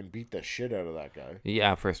fucking beat the shit out of that guy.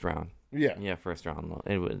 Yeah, first round. Yeah, first round.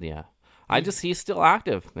 It was, yeah. He's still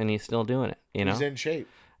active and he's still doing it. You know, he's in shape.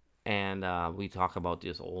 And we talk about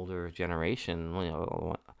this older generation. You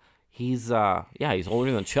know, he's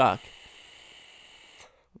older than Chuck,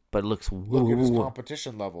 but look at his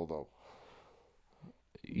competition level though.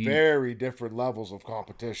 Very different levels of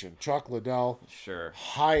competition. Chuck Liddell, sure,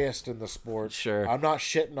 highest in the sport. Sure, I'm not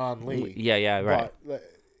shitting on Lee. Yeah, right. But,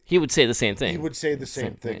 he would say the same thing. He would say the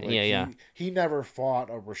same thing. Like He never fought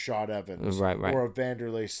a Rashad Evans right. or a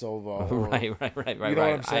Vanderlei Silva. Or, right. You know what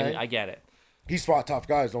I'm saying? I get it. He's fought tough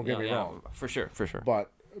guys, don't get me wrong. For sure.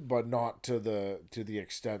 But not to the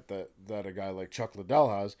extent that a guy like Chuck Liddell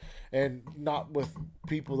has, and not with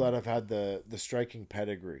people that have had the striking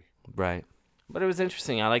pedigree. Right. But it was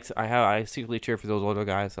interesting. I secretly cheer for those older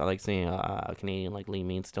guys. I like seeing a Canadian like Lee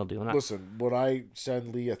Mean still doing it. Listen, would I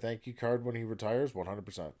send Lee a thank you card when he retires?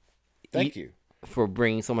 100%. Thank you for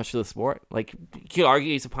bringing so much to the sport. Like, you could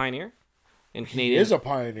argue he's a pioneer in Canadian. He is a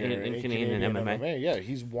pioneer in Canadian MMA. Yeah,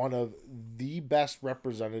 he's one of the best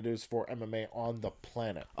representatives for MMA on the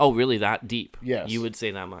planet. Oh, really? That deep? Yes. You would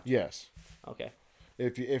say that much? Yes. Okay.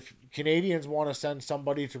 If Canadians want to send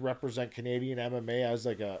somebody to represent Canadian MMA as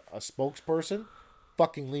like a spokesperson,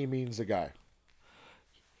 fucking Lee Mean's the guy.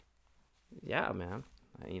 Yeah, man.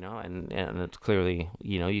 You know, and it's clearly,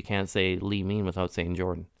 you know, you can't say Lee Mean without saying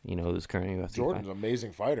Jordan. You know, who's currently UFC Jordan's an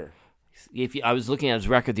amazing fighter. I was looking at his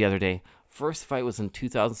record the other day. First fight was in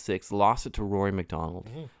 2006. Lost it to Rory McDonald.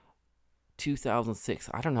 Mm-hmm. 2006.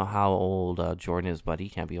 I don't know how old Jordan is, but he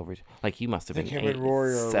can't be over. Like, he must have been him and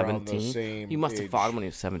Rory are 17. Around the same he must have age. fought him when he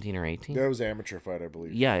was 17 or 18. That was an amateur fight, I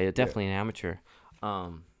believe. Yeah, definitely an amateur.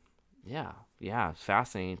 Yeah, it's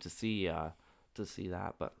fascinating to see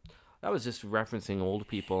that. But that was just referencing old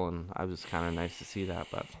people, and I was kind of nice to see that.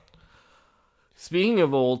 But speaking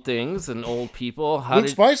of old things and old people, Luke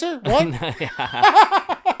Spicer? What?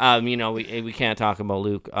 You know, we can't talk about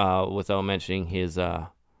Luke without mentioning his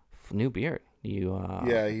new beard.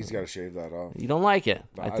 Yeah, he's got to shave that off. You don't like it?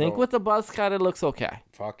 No, I think with the buzz cut, it looks okay.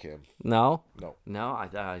 Fuck him. No.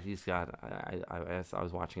 He's got. I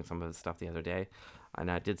was watching some of his stuff the other day, and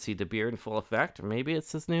I did see the beard in full effect. Maybe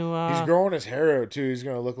it's his new. He's growing his hair out too. He's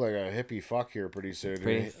gonna look like a hippie fuck here pretty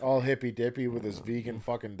soon. All hippy dippy with his vegan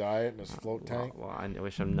fucking diet and his float tank. Well, I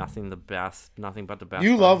wish him nothing but the best.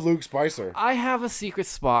 You love Luke Spicer. I have a secret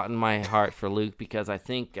spot in my heart for Luke because I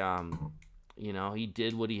think. You know, he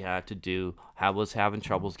did what he had to do. Was having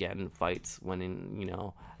troubles getting fights when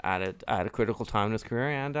at a critical time in his career,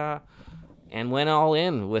 and went all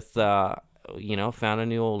in with found a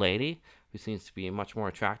new old lady, who seems to be much more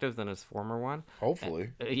attractive than his former one.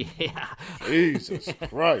 Hopefully. Yeah. Jesus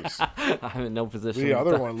Christ. I'm in no position. The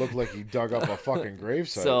other one looked like he dug up a fucking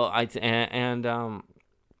gravesite. So I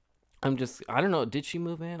don't know. Did she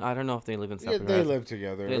move in? I don't know if they live in separate. They live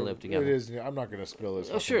together. They live together. It is. I'm not gonna spill his.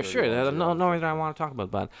 Sure. No reason I want to talk about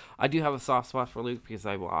it, but I do have a soft spot for Luke because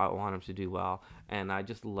I want him to do well, and I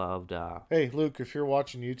just loved. Hey, Luke, if you're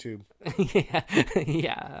watching YouTube.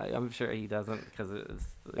 yeah, I'm sure he doesn't because it's.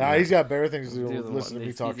 He's got better things to do. Listen to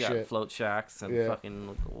me talk he's shit. Got float shacks and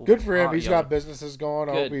fucking. Good for him. He's got businesses going.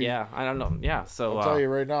 Good. Yeah, I don't know. Yeah, so I'll tell you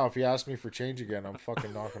right now, if he asks me for change again, I'm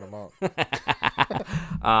fucking knocking him out.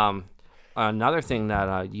 Another thing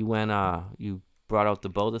that you brought out the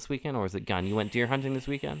bow this weekend, or was it gun? You went deer hunting this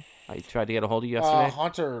weekend? I tried to get a hold of you yesterday.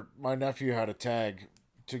 Hunter, my nephew, had a tag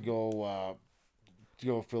to go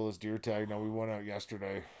fill his deer tag. No, we went out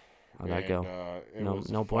yesterday. How'd that go? It was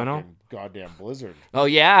no bueno. Goddamn blizzard. Oh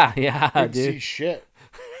yeah, Didn't see shit.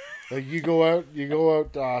 Like you go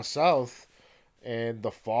out south, and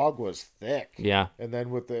the fog was thick. Yeah. And then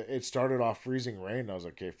it started off freezing rain. I was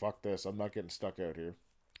like, okay, fuck this. I'm not getting stuck out here.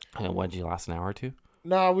 What, did you last an hour or two?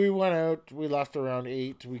 No, we went out. We left around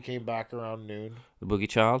 8. We came back around noon. The Boogie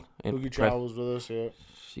Child? Child was with us, yeah.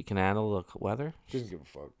 She can handle the weather? She doesn't give a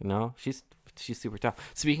fuck. No, she's super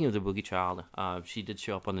tough. Speaking of the Boogie Child, she did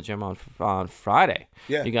show up on the gym on Friday.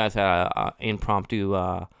 Yeah. You guys had an impromptu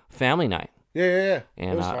family night. Yeah.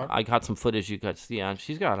 And I got some footage you got to see.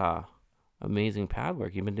 She's got amazing pad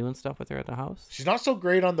work. You've been doing stuff with her at the house? She's not so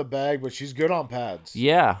great on the bag, but she's good on pads.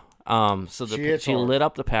 Yeah. So she hard. lit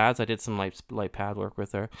up the pads. I did some light pad work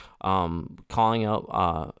with her, calling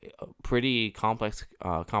out pretty complex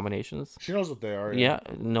combinations. She knows what they are. Yeah,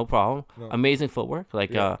 no problem. No. Amazing footwork.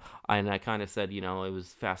 Yeah. And I kind of said, it was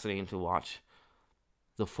fascinating to watch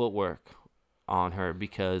the footwork on her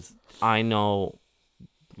because I know,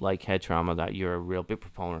 like head trauma, that you're a real big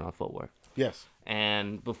proponent on footwork. Yes.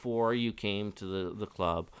 And before you came to the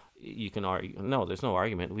club, you can argue. No, there's no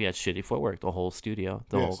argument. We had shitty footwork, the whole studio,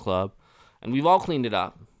 the whole club. And we've all cleaned it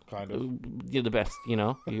up. Kind of. You're the best,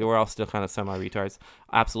 We're all still kind of semi-retards.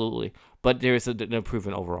 Absolutely. But there's an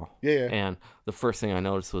improvement overall. Yeah. And the first thing I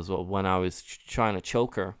noticed was when I was trying to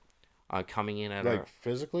choke her, coming in at her.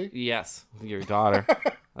 Physically? Yes, your daughter.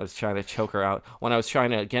 I was trying to choke her out when I was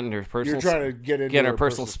trying to get in her personal. You're trying to get her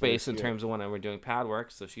personal space in terms of when I were doing pad work,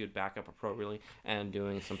 so she would back up appropriately and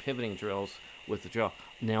doing some pivoting drills with the drill.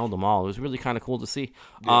 Nailed them all. It was really kind of cool to see.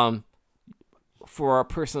 Yeah. For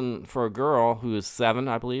a girl who is 7,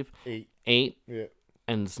 I believe. 8. Yeah.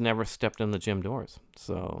 And has never stepped in the gym doors.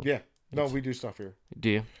 So. Yeah. No, we do stuff here. Do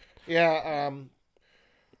you? Yeah.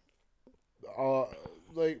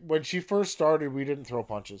 Like when she first started, we didn't throw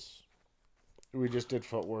punches. We just did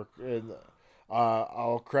footwork, and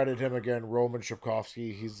I'll credit him again, Roman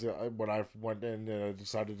Shipkovsky. He's when I went in and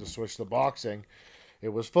decided to switch to boxing, it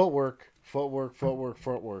was footwork.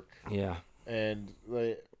 Yeah. And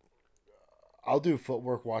I'll do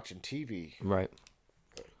footwork watching TV. Right.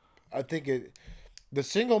 I think the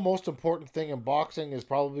single most important thing in boxing is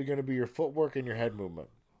probably going to be your footwork and your head movement.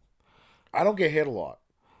 I don't get hit a lot.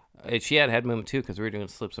 She had head movement too because we were doing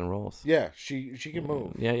slips and rolls. Yeah, she can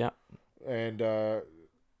move. Yeah. And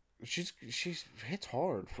she's hits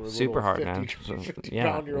hard for a super little hard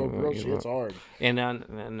 50-pound-year-old girl. She hits hard.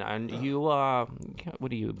 And you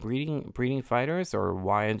what are you breeding fighters, or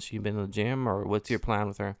why hasn't she been in the gym, or what's your plan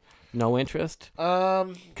with her? No interest.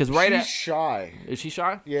 Because she's shy. Is she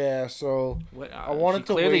shy? Yeah. So I wanted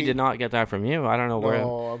to clearly wait. did not get that from you. I don't know where.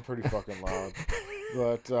 No, I'm pretty fucking loud.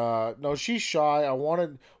 But no, she's shy.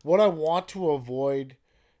 What I want to avoid.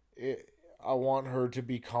 I want her to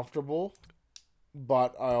be comfortable,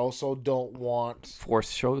 but I also don't want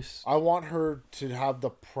forced choice. I want her to have the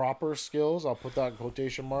proper skills. I'll put that in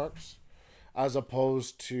quotation marks, as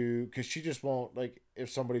opposed to because she just won't like if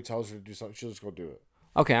somebody tells her to do something, she'll just go do it.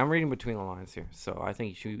 Okay, I'm reading between the lines here, so I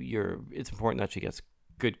think it's important that she gets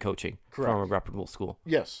good coaching from a reputable school.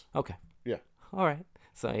 Yes. Okay. Yeah. All right.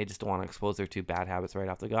 So you just don't want to expose her to bad habits right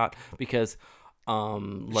off the bat because.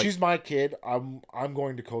 She's my kid. I'm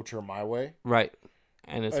going to coach her my way. Right.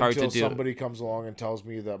 And it's hard to do. Until somebody comes along and tells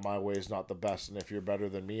me that my way is not the best, and if you're better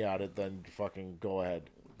than me at it, then fucking go ahead.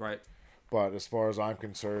 Right. But as far as I'm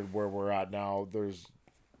concerned, where we're at now,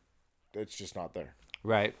 it's just not there.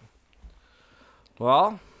 Right.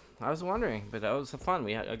 Well, I was wondering, but that was fun.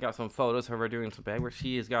 I got some photos of her doing some bag work.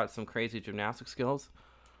 She has got some crazy gymnastic skills.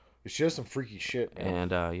 She has some freaky shit,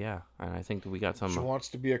 man. And and I think that we got some. She wants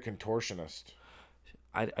to be a contortionist.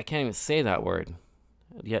 I can't even say that word.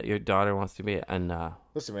 Yet your daughter wants to be, and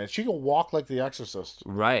listen, man, she can walk like The Exorcist.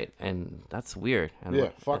 Right, and that's weird. And yeah,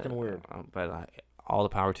 fucking weird. But all the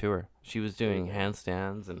power to her. She was doing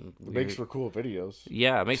handstands and It makes for cool videos.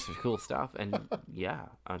 Yeah, it makes for cool stuff, and yeah,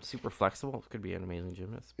 I'm super flexible. Could be an amazing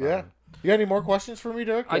gymnast. Yeah. You got any more questions for me,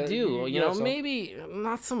 Dirk? I do. You know, some? maybe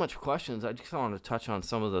not so much questions. I just want to touch on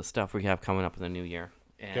some of the stuff we have coming up in the new year,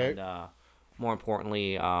 and more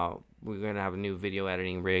importantly, we're gonna have a new video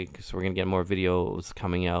editing rig, so we're gonna get more videos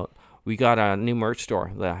coming out. We got a new merch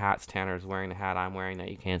store. The hats Tanner's wearing, the hat I'm wearing that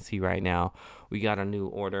you can't see right now. We got a new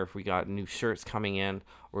order. We got new shirts coming in.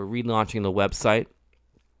 We're relaunching the website,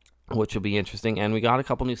 which will be interesting. And we got a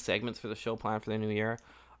couple new segments for the show planned for the new year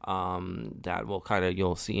that will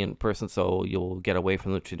you'll see in person. So you'll get away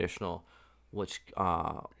from the traditional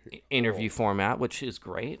interview format, which is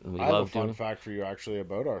great. And we I have love a fun fact for you actually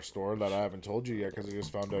about our store that I haven't told you yet because I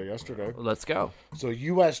just found out yesterday. Let's go. So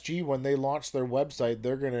USG, when they launch their website,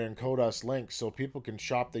 they're going to encode us links so people can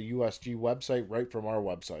shop the USG website right from our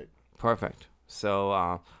website. Perfect.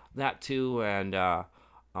 So that too, and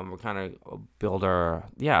we're kind of build our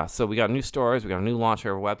So we got new stores, we got a new launch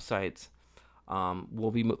of our websites.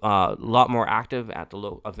 We'll be a lot more active at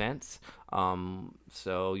the events.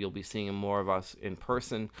 So you'll be seeing more of us in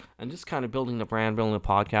person and just kind of building the brand, building the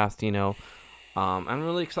podcast, you know. I'm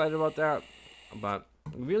really excited about that. But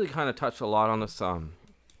we really kind of touched a lot on this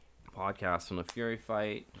podcast, from the Fury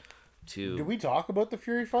fight to... Did we talk about the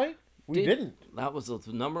Fury fight? We didn't. That was the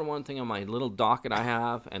number one thing on my little docket I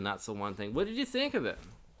have, and that's the one thing. What did you think of it?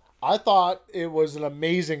 I thought it was an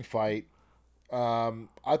amazing fight.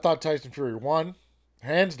 I thought Tyson Fury won,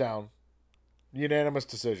 hands down, unanimous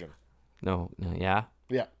decision. No, yeah?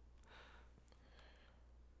 Yeah.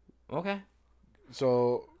 Okay.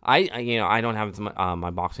 So... I don't have my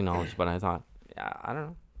boxing knowledge, but I thought, I don't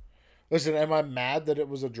know. Listen, am I mad that it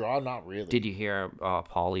was a draw? Not really. Did you hear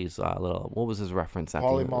Paulie's what was his reference?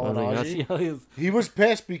 Paulie Malignaggi? He was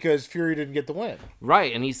pissed because Fury didn't get the win.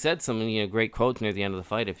 Right, and he said some great quotes near the end of the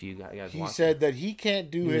fight. If you guys He said that he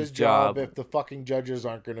can't do his job if the fucking judges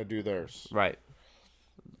aren't going to do theirs. Right.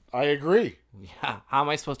 I agree. Yeah. How am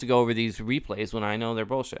I supposed to go over these replays when I know they're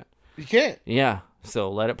bullshit? You can't. Yeah.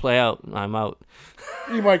 So let it play out. I'm out.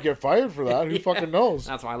 You might get fired for that. Who fucking knows?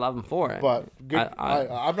 That's why I love him for it. But good.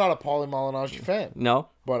 I'm not a Paulie Malignaggi fan. No.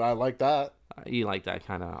 But I like that. You like that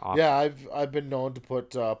kind of awesome. Yeah, I've been known to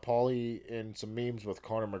put Paulie in some memes with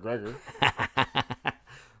Conor McGregor.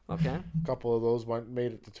 Okay. A couple of those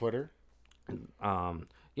made it to Twitter.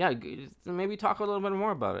 Yeah, maybe talk a little bit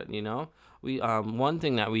more about it, you know? We one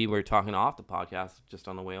thing that we were talking off the podcast just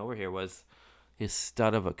on the way over here was his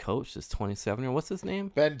stud of a coach, this 27-year, what's his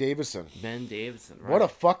name? Ben Davison. Ben Davison, right? What a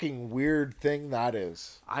fucking weird thing that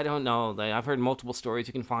is. I don't know. I've heard multiple stories.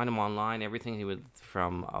 You can find him online. Everything he would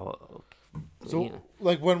from...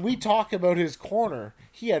 like, when we talk about his corner,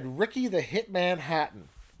 he had Ricky the Hitman Hatton,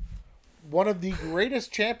 one of the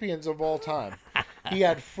greatest champions of all time. He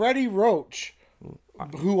had Freddie Roach,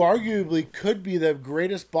 who arguably could be the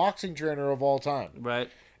greatest boxing trainer of all time. Right.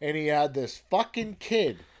 And he had this fucking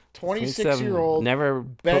kid... 26-year-old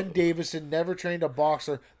Ben Davison, never trained a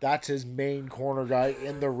boxer. That's his main corner guy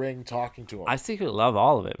in the ring talking to him. I secretly love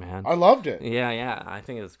all of it, man. I loved it. Yeah. I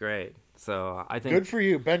think it's great. So I think good for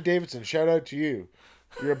you, Ben Davison. Shout out to you.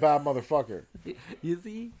 You're a bad motherfucker. You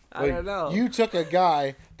see? I don't know. You took a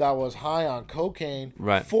guy that was high on cocaine,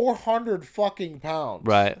 right? 400 fucking pounds,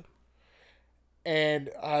 right? And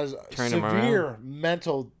has severe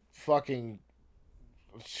mental fucking.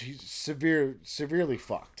 She's severely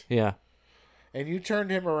fucked. Yeah. And you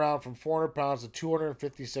turned him around from 400 pounds to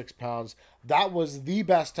 256 pounds. That was the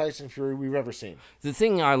best Tyson Fury we've ever seen. The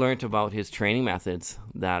thing I learned about his training methods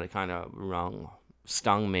that kind of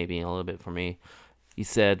stung maybe a little bit for me, he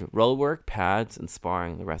said road work, pads, and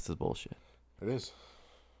sparring. The rest is bullshit. It is.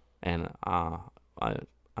 And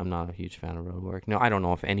I'm not a huge fan of road work. No, I don't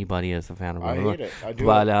know if anybody is a fan of road work. I hate it. I do.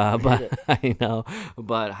 But I know.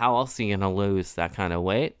 But how else are you gonna lose that kind of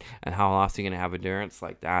weight? And how else are you gonna have endurance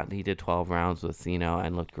like that? He did 12 rounds with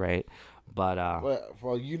and looked great. But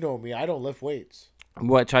well, you know me. I don't lift weights.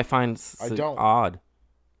 Which I find odd.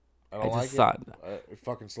 I don't like it. It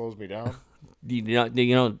fucking slows me down. Do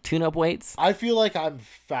you know tune-up weights? I feel like I'm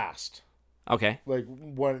fast. Okay. Like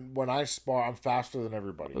when I spar, I'm faster than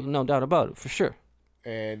everybody. No doubt about it, for sure.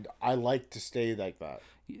 And I like to stay like that.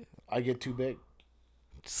 Yeah. I get too big.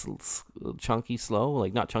 Chunky, slow?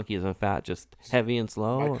 Like, not chunky as in fat, just heavy and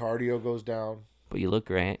slow? My cardio goes down. But you look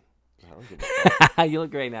great. I don't give a fuck. You look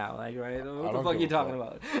great now. Like, right? What the fuck are you talking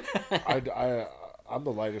about? I'm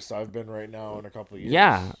the lightest I've been right now in a couple of years.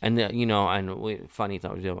 Yeah. And, funny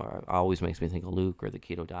thought, always makes me think of Luke or the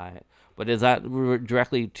keto diet. But is that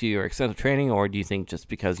directly to your extensive training, or do you think just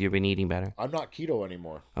because you've been eating better? I'm not keto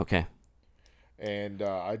anymore. Okay. And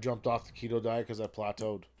I jumped off the keto diet because I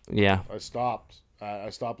plateaued. Yeah. I stopped. I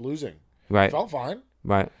stopped losing. Right. I felt fine.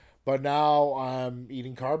 Right. But now I'm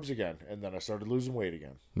eating carbs again, and then I started losing weight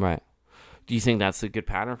again. Right. Do you think that's a good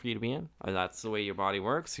pattern for you to be in? Or that's the way your body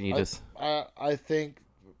works? Or you just I think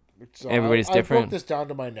everybody's I different. broke this down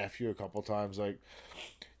to my nephew a couple times. Like,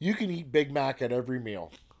 you can eat Big Mac at every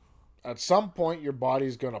meal. At some point, your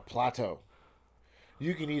body's gonna plateau.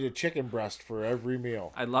 You can eat a chicken breast for every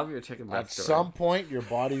meal. I love your chicken breast. At some point, your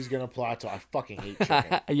body's gonna plateau. I fucking hate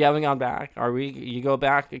chicken. You haven't gone back? Are we? You go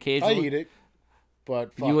back I occasionally? eat it,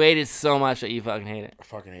 but You ate it so much that you fucking hate it. I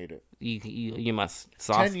fucking hate it. You must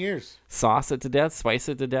 10 years. sauce it to death, spice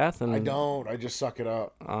it to death, and I don't. I just suck it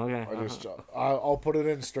up. Okay. I'll put it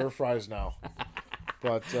in stir fries now.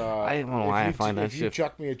 But I don't know why I find that if you shit.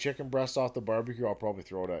 chuck me a chicken breast off the barbecue, I'll probably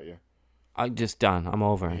throw it at you. I'm just done. I'm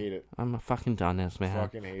over. I hate it. I'm fucking done this, man.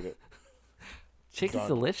 Fucking hate it. Chicken's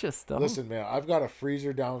delicious, though. Listen, man, I've got a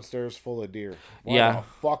freezer downstairs full of deer. Why the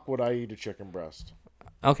fuck would I eat a chicken breast?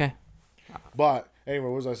 Okay. But anyway,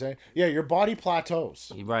 what was I saying? Yeah, your body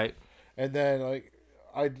plateaus. Right. And then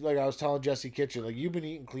I was telling Jesse Kitchen, like, you've been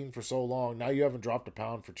eating clean for so long, now you haven't dropped a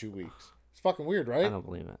pound for 2 weeks. It's fucking weird, right? I don't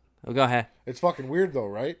believe it. Oh, go ahead. It's fucking weird though,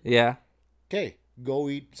 right? Yeah. Okay, go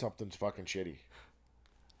eat something's fucking shitty.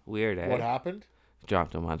 Weird, eh? What happened?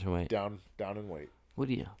 Dropped a bunch of weight. Down in weight. What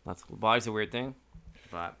do you? Body's a weird thing.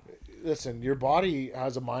 But listen, your body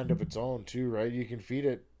has a mind of its own too, right? You can feed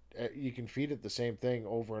it the same thing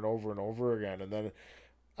over and over and over again, and then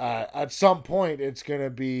at some point it's gonna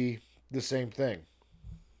be the same thing.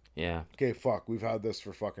 Yeah. Okay, fuck. We've had this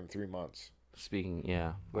for fucking 3 months.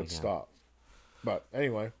 Yeah. Let's stop. But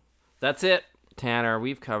anyway, that's it, Tanner.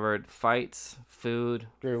 We've covered fights, food,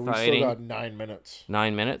 okay, we fighting. still got 9 minutes.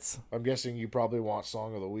 9 minutes. I'm guessing you probably want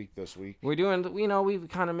Song of the Week this week. We're doing, we've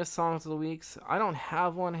kind of missed Songs of the Weeks. I don't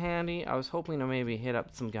have one handy. I was hoping to maybe hit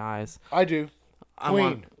up some guys. I do.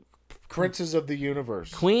 Queen. Princes of the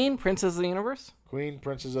Universe. Queen, Princess of the Universe? Queen,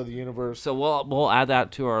 Princess of the Universe. So we'll add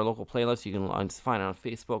that to our local playlist. You can find it on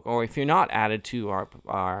Facebook, or if you're not added to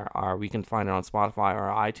our we can find it on Spotify or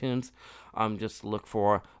iTunes. Just look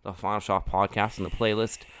for the Final Shot podcast and the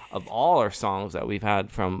playlist of all our songs that we've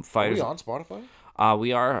had from fighters. Are we on Spotify?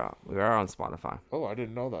 We are on Spotify. Oh, I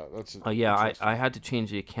didn't know that. That's yeah. I had to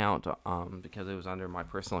change the account because it was under my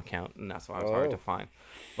personal account, and that's why it was hard to find.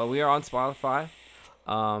 But we are on Spotify.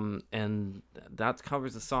 And that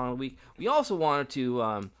covers the song of the week. We also wanted to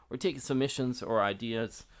we're taking submissions or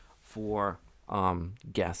ideas for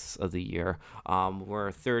guests of the year.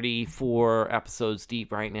 We're 34 episodes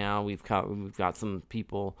deep right now. We've got some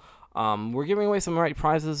people. We're giving away some right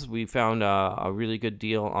prizes. We found a really good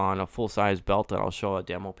deal on a full-size belt that I'll show a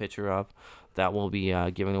demo picture of that we'll be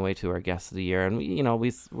giving away to our guests of the year. And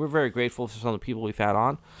we're very grateful for some of the people we've had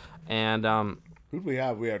on. And who'd we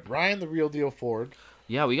have? We had Ryan the Real Deal Ford.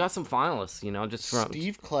 Yeah, we got some finalists, just from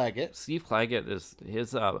Steve Claggett. Steve Claggett is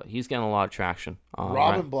he's getting a lot of traction.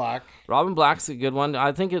 Robin Black. Robin Black's a good one.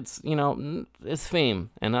 I think it's it's fame,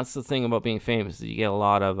 and that's the thing about being famous. Is you get a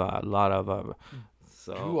lot of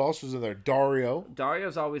so. Who else was in there? Dario.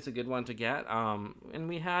 Dario's always a good one to get. And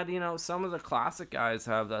we had some of the classic guys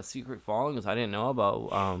have the secret followings I didn't know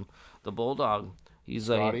about. The Bulldog. He's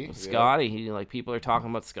Scotty. Like Scotty. Yeah. He people are talking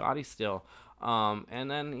about Scotty still.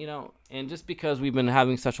 And then, and just because we've been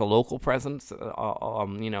having such a local presence,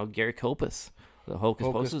 Gary Copus, the Hocus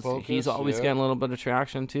Pocus, he's always getting a little bit of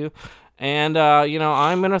traction too. And,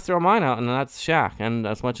 I'm going to throw mine out, and that's Shaq. And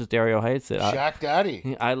as much as Dario hates it, Shaq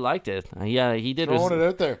Daddy. I liked it. Yeah, he did. Throwing it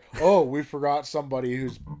out there. Oh, we forgot somebody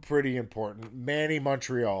who's pretty important. Manny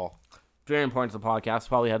Montreal. Very important to the podcast.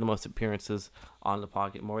 Probably had the most appearances on the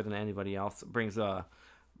podcast, more than anybody else. Brings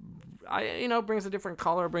brings a different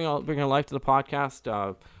color, bring a life to the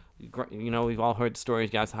podcast. We've all heard stories,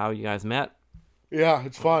 guys, how you guys met. Yeah,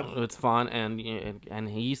 it's fun. It's fun, and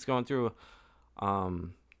he's going through.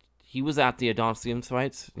 He was at the Adonis Stevenson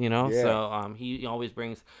fights, Yeah. So he always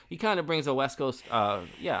brings. He kind of brings a West Coast.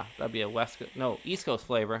 That'd be a East Coast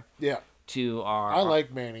flavor. Yeah. To our. I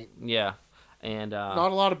like Manny. Yeah. And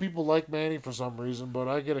not a lot of people like Manny for some reason, but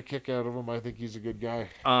I get a kick out of him. I think he's a good guy.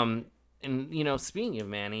 And, speaking of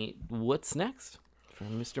Manny, what's next for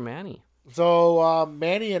Mr. Manny? So,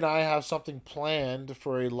 Manny and I have something planned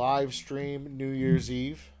for a live stream New Year's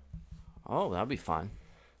Eve. Oh, that'd be fun.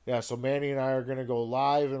 Yeah, so Manny and I are going to go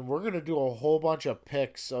live, and we're going to do a whole bunch of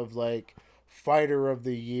picks of, Fighter of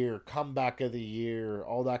the Year, Comeback of the Year,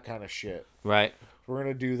 all that kind of shit. Right. We're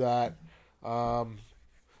going to do that.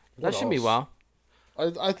 That should be well.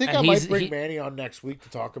 I think I might bring Manny on next week to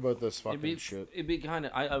talk about this fucking shit. It'd be kind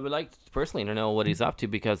of. I would like personally to know what he's up to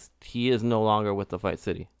because he is no longer with the Fight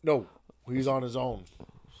City. No, he's on his own.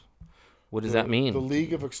 What does that mean? The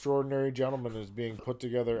League of Extraordinary Gentlemen is being put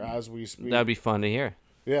together as we speak. That'd be fun to hear.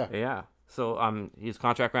 Yeah. Yeah. So his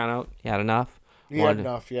contract ran out. He had enough. He had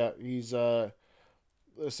enough. Yeah. He's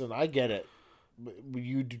listen, I get it.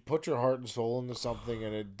 You put your heart and soul into something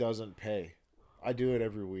and it doesn't pay. I do it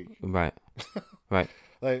every week. Right. Right.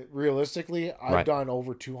 Like, realistically, I've done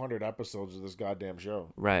over 200 episodes of this goddamn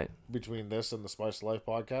show. Right. Between this and the Spice of Life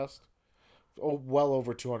podcast. Oh, well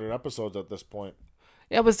over 200 episodes at this point.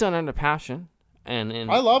 Yeah, it was done under passion.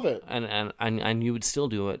 And I love it. And you would still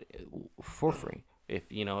do it for free. If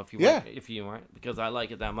you weren't, because I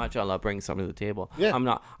like it that much. I love bringing something to the table. Yeah.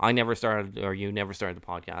 You never started the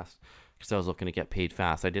podcast because I was looking to get paid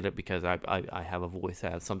fast. I did it because I have a voice.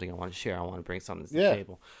 I have something I want to share. I want to bring something to the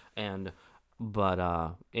table. But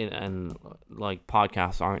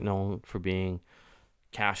podcasts aren't known for being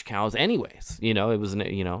cash cows anyways. It was,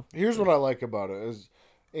 Here's what I like about it is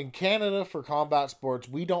in Canada for combat sports,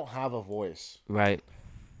 we don't have a voice. Right.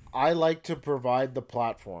 I like to provide the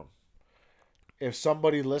platform. If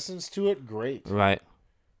somebody listens to it, great. Right.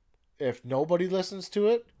 If nobody listens to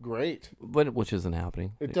it, great. But which isn't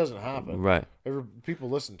happening. It doesn't happen. Right. People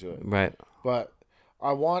listen to it. Right. But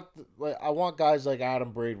I want guys like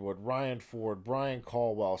Adam Braidwood, Ryan Ford, Brian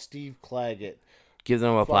Caldwell, Steve Claggett. Give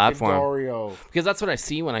them a platform. Dario. Because that's what I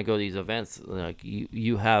see when I go to these events. Like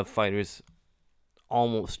you have fighters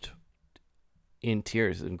almost in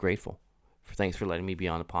tears and grateful. Thanks for letting me be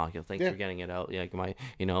on the podcast. Thanks for getting it out. Yeah,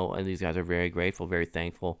 and these guys are very grateful, very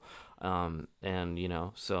thankful.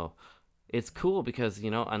 So it's cool because,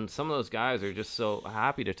 and some of those guys are just so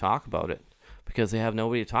happy to talk about it because they have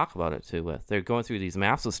nobody to talk about it with. They're going through these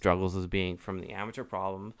massive struggles as being from the amateur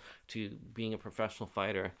problem to being a professional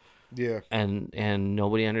fighter. Yeah. And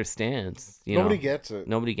nobody understands. Nobody gets it.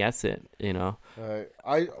 Nobody gets it,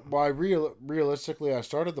 Realistically, I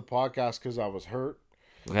started the podcast because I was hurt.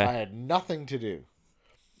 Okay. I had nothing to do.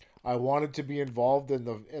 I wanted to be involved in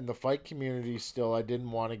the fight community still. I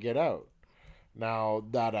didn't want to get out. Now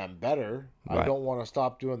that I'm better, I don't want to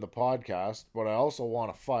stop doing the podcast, but I also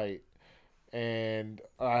want to fight, and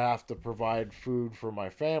I have to provide food for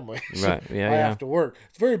my family. Right. Yeah. I have to work.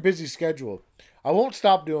 It's a very busy schedule. I won't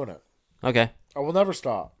stop doing it. Okay. I will never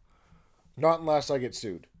stop. Not unless I get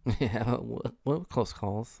sued. Yeah. What close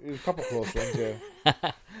calls? A couple close ones, yeah.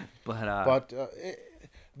 But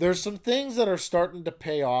there's some things that are starting to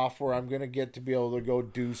pay off where I'm going to get to be able to go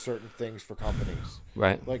do certain things for companies.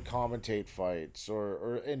 Right. Like commentate fights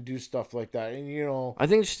and do stuff like that. And, I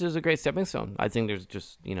think this is a great stepping stone. I think there's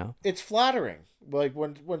just, It's flattering. Like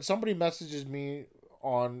when somebody messages me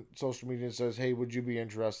on social media and says, hey, would you be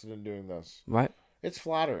interested in doing this? Right. It's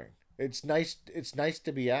flattering. It's nice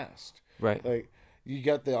to be asked. Right. Like, you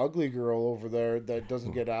got the ugly girl over there that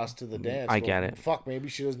doesn't get asked to the dance. I get it. Fuck, maybe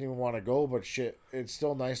she doesn't even want to go, but shit, it's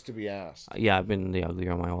still nice to be asked. Yeah, I've been the ugly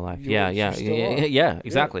girl my whole life. Yeah,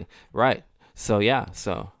 exactly. Yeah. Right. So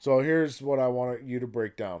here's what I want you to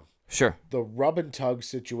break down. Sure. The rub and tug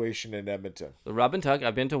situation in Edmonton. The rub and tug,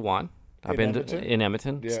 I've been to one. I've been in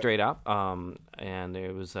Edmonton, yeah. Straight up. And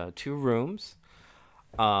there was 2 rooms.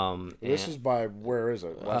 This is by, where is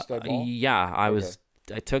it? West Ed Mall? Yeah,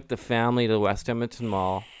 I took the family to the West Edmonton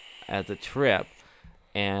Mall as a trip,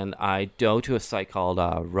 and I go to a site called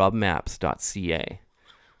rubmaps.ca.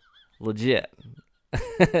 Legit.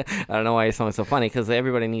 I don't know why it's something so funny, because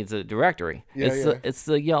everybody needs a directory. It's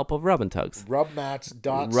the Yelp of rub and tugs.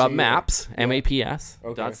 Rubmaps.ca. Rubmaps, MAPS.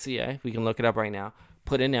 .ca. We can look it up right now.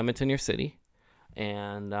 Put in Edmonton, your city,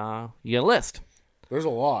 and you get a list. There's a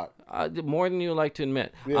lot. More than you like to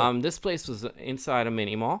admit. Yeah. This place was inside a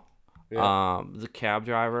mini mall. Yeah. The cab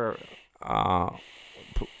driver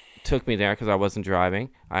took me there because I wasn't driving.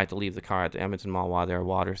 I had to leave the car at the Edmonton Mall while they were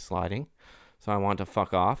water sliding. So I wanted to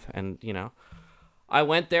fuck off. And, I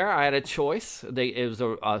went there. I had a choice. It was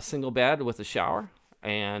a single bed with a shower.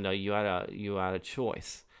 And you had a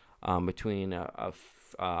choice between a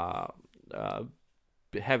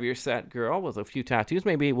heavier set girl with a few tattoos.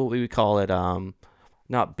 Maybe what we would call it,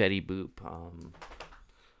 not Betty Boop,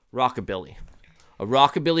 rockabilly. A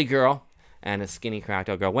rockabilly girl and a skinny cracked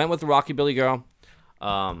out girl. Went with the rockabilly girl.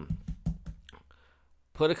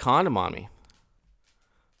 Put a condom on me.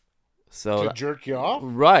 So to jerk you off?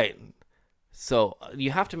 Right. So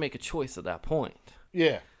you have to make a choice at that point.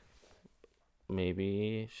 Yeah.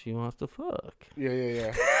 Maybe she wants to fuck.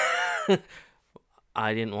 Yeah.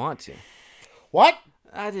 I didn't want to. What?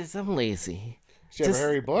 I'm lazy. She have a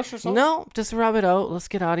hairy bush or something? No, just rub it out. Let's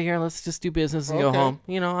get out of here. Let's just do business and go home.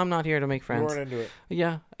 I'm not here to make friends. You weren't into it.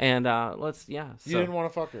 Yeah, and You didn't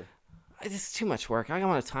want to fuck her. It's too much work. I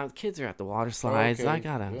got a time. The kids are at the water slides. Okay. I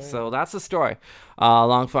gotta. Yeah. So that's the story.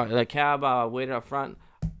 The cab waited up front.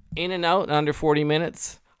 In and out in under 40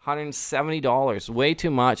 minutes. $170. Way too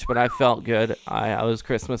much, but I felt good. I was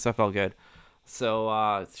Christmas. I felt good.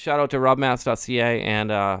 So shout out to robmaps.ca, and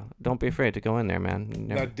don't be afraid to go in there, man.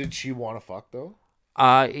 Now, did she want to fuck though?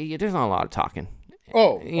 There's not a lot of talking.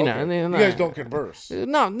 Oh, you know, okay. You guys don't converse.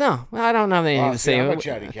 No, I don't have anything to say. I'm a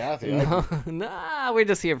chatty Cathy. Nah, we're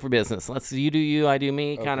just here for business. You do you, I do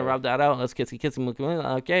me. Kind of rub that out. Let's kiss.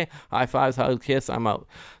 Okay, high fives, hug, kiss. I'm out.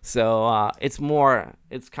 So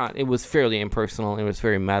it was fairly impersonal. It was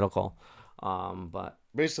very medical. But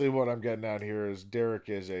basically, what I'm getting at here is Derek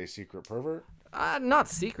is a secret pervert. Not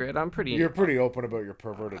secret. You're pretty open about your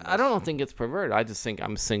pervertedness. I don't think it's perverted. I just think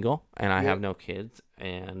I'm single and I have no kids,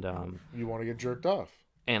 and you want to get jerked off.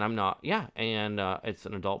 And I'm not. Yeah, and it's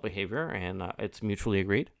an adult behavior, and it's mutually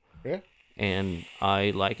agreed. Yeah. And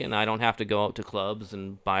I like it, and I don't have to go out to clubs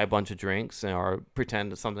and buy a bunch of drinks or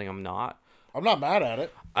pretend it's something I'm not. I'm not mad at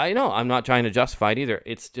it. I know. I'm not trying to justify it either.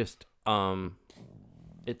 It's just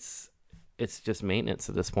it's just maintenance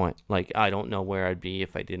at this point. Like, I don't know where I'd be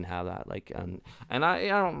if I didn't have that. Like, and I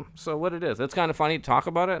don't. So what it is, it's kind of funny to talk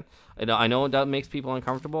about it. I know that makes people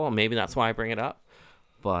uncomfortable, and maybe that's why I bring it up.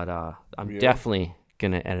 But I'm definitely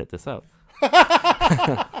gonna edit this out.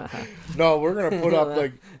 No, we're gonna put up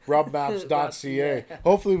like rubmaps.ca.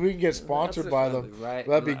 Hopefully we can get sponsored by them. Right.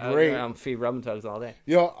 That'd be great. I'm feed rub and tugs all day.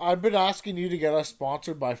 Yo, I've been asking you to get us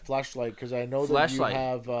sponsored by Fleshlight because I know that you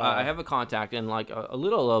have. I have a contact, and like a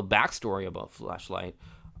little backstory about Fleshlight.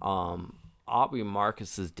 Aubrey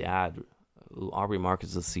Marcus's dad, Aubrey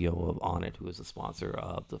Marcus is the CEO of On It, who is a sponsor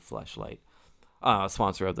of the Fleshlight,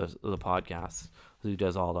 sponsor of the podcast, who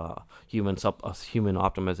does all the human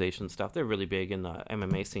optimization stuff. They're really big in the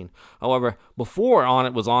MMA scene. However, before On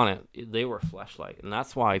It was On It, they were Fleshlight, and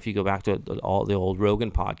that's why if you go back to all the old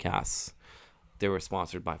Rogan podcasts, they were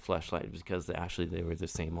sponsored by Fleshlight because they were the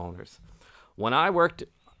same owners. When I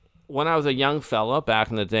was a young fella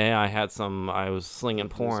back in the day, I was slinging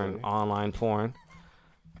porn, online porn,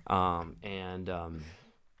 and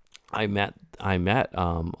I met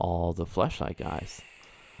all the Fleshlight guys,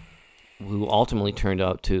 who ultimately turned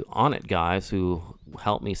out to On It guys who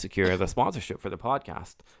helped me secure the sponsorship for the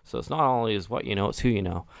podcast. So it's not only is what you know, it's who you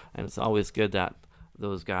know, and it's always good that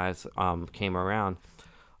those guys came around.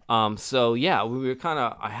 So yeah, we were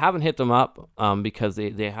I haven't hit them up because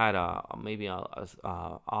they had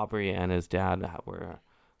Aubrey and his dad were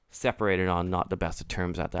separated on not the best of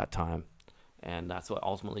terms at that time, and that's what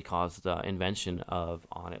ultimately caused the invention of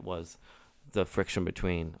On It, was the friction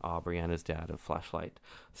between Aubrey and his dad of Fleshlight.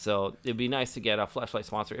 So it'd be nice to get a Fleshlight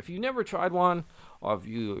sponsor. If you've never tried one, or if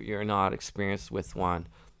you're not experienced with one,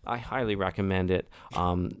 I highly recommend it.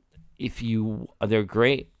 They're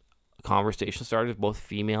great conversation starters, both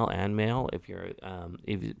female and male. If you're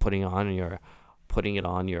putting it on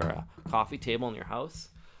your coffee table in your house.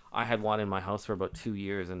 I had one in my house for about 2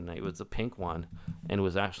 years, and it was a pink one, and it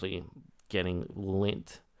was actually getting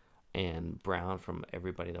lint and brown from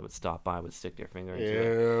everybody that would stop by, would stick their finger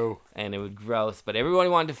into it, and it would gross, but everybody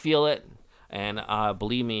wanted to feel it. And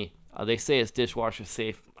believe me, they say it's dishwasher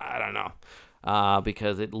safe. I don't know,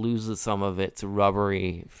 because it loses some of its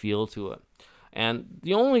rubbery feel to it. And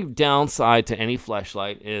the only downside to any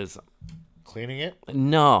Fleshlight is cleaning it.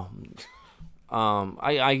 No,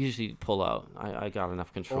 I usually pull out. I got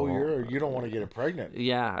enough control. Oh, you don't want to get it pregnant.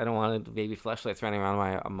 Yeah, I don't want baby Fleshlights running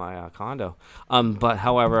around my condo. But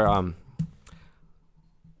however,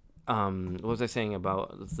 what was I saying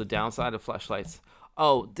about the downside of Fleshlights?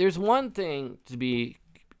 Oh, there's one thing to be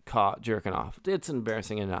caught jerking off. It's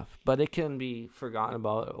embarrassing enough, but it can be forgotten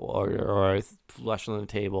about or flushed on the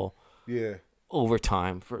table. Yeah. Over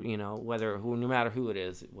time, for no matter who it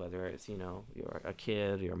is, whether it's you're a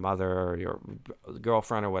kid, your mother, or your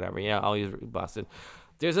girlfriend, or whatever. Yeah, I'll use busted.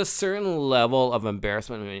 There's a certain level of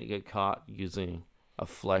embarrassment when you get caught using a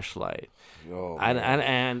Fleshlight. Oh,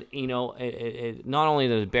 and it not only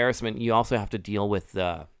the embarrassment, you also have to deal with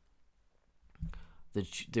there's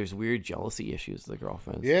weird jealousy issues with the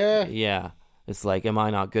girlfriends. Yeah. It's like, am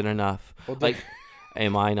I not good enough? Well,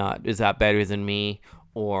 am I not? Is that better than me?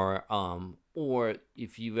 Or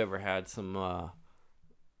if you've ever had some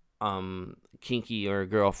kinky or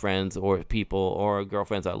girlfriends or people or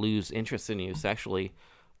girlfriends that lose interest in you sexually,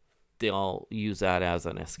 they'll use that as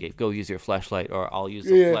an escape. Go use your Fleshlight, or I'll use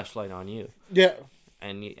the Fleshlight on you. Yeah.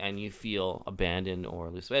 And you feel abandoned or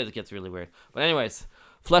loose. It gets really weird. But anyways,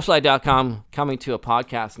 Fleshlight.com coming to a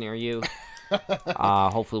podcast near you.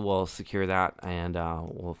 Hopefully we'll secure that, and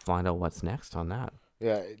we'll find out what's next on that.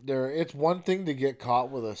 Yeah, it's one thing to get caught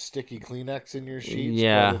with a sticky Kleenex in your sheets,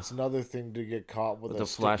 yeah, but it's another thing to get caught with a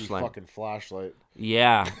sticky fucking flashlight.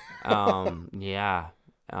 Yeah, yeah.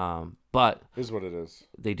 But is what it is.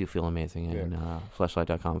 they do feel amazing. And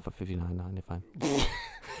fleshlight.com for $59.95.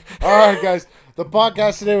 All right, guys. The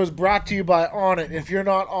podcast today was brought to you by Onnit. If you're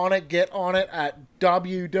not on it, get on it at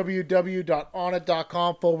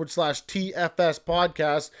www.onnit.com/TFS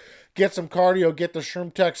podcast. Get some cardio. Get the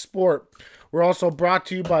Shroom Tech Sport. We're also brought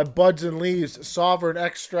to you by Buds and Leaves, Sovereign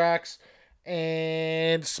Extracts,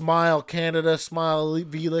 and Smile Canada, Smile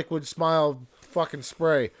V-Liquid, Smile fucking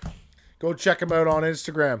spray. Go check them out on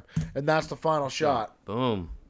Instagram. And that's the final shot. Boom.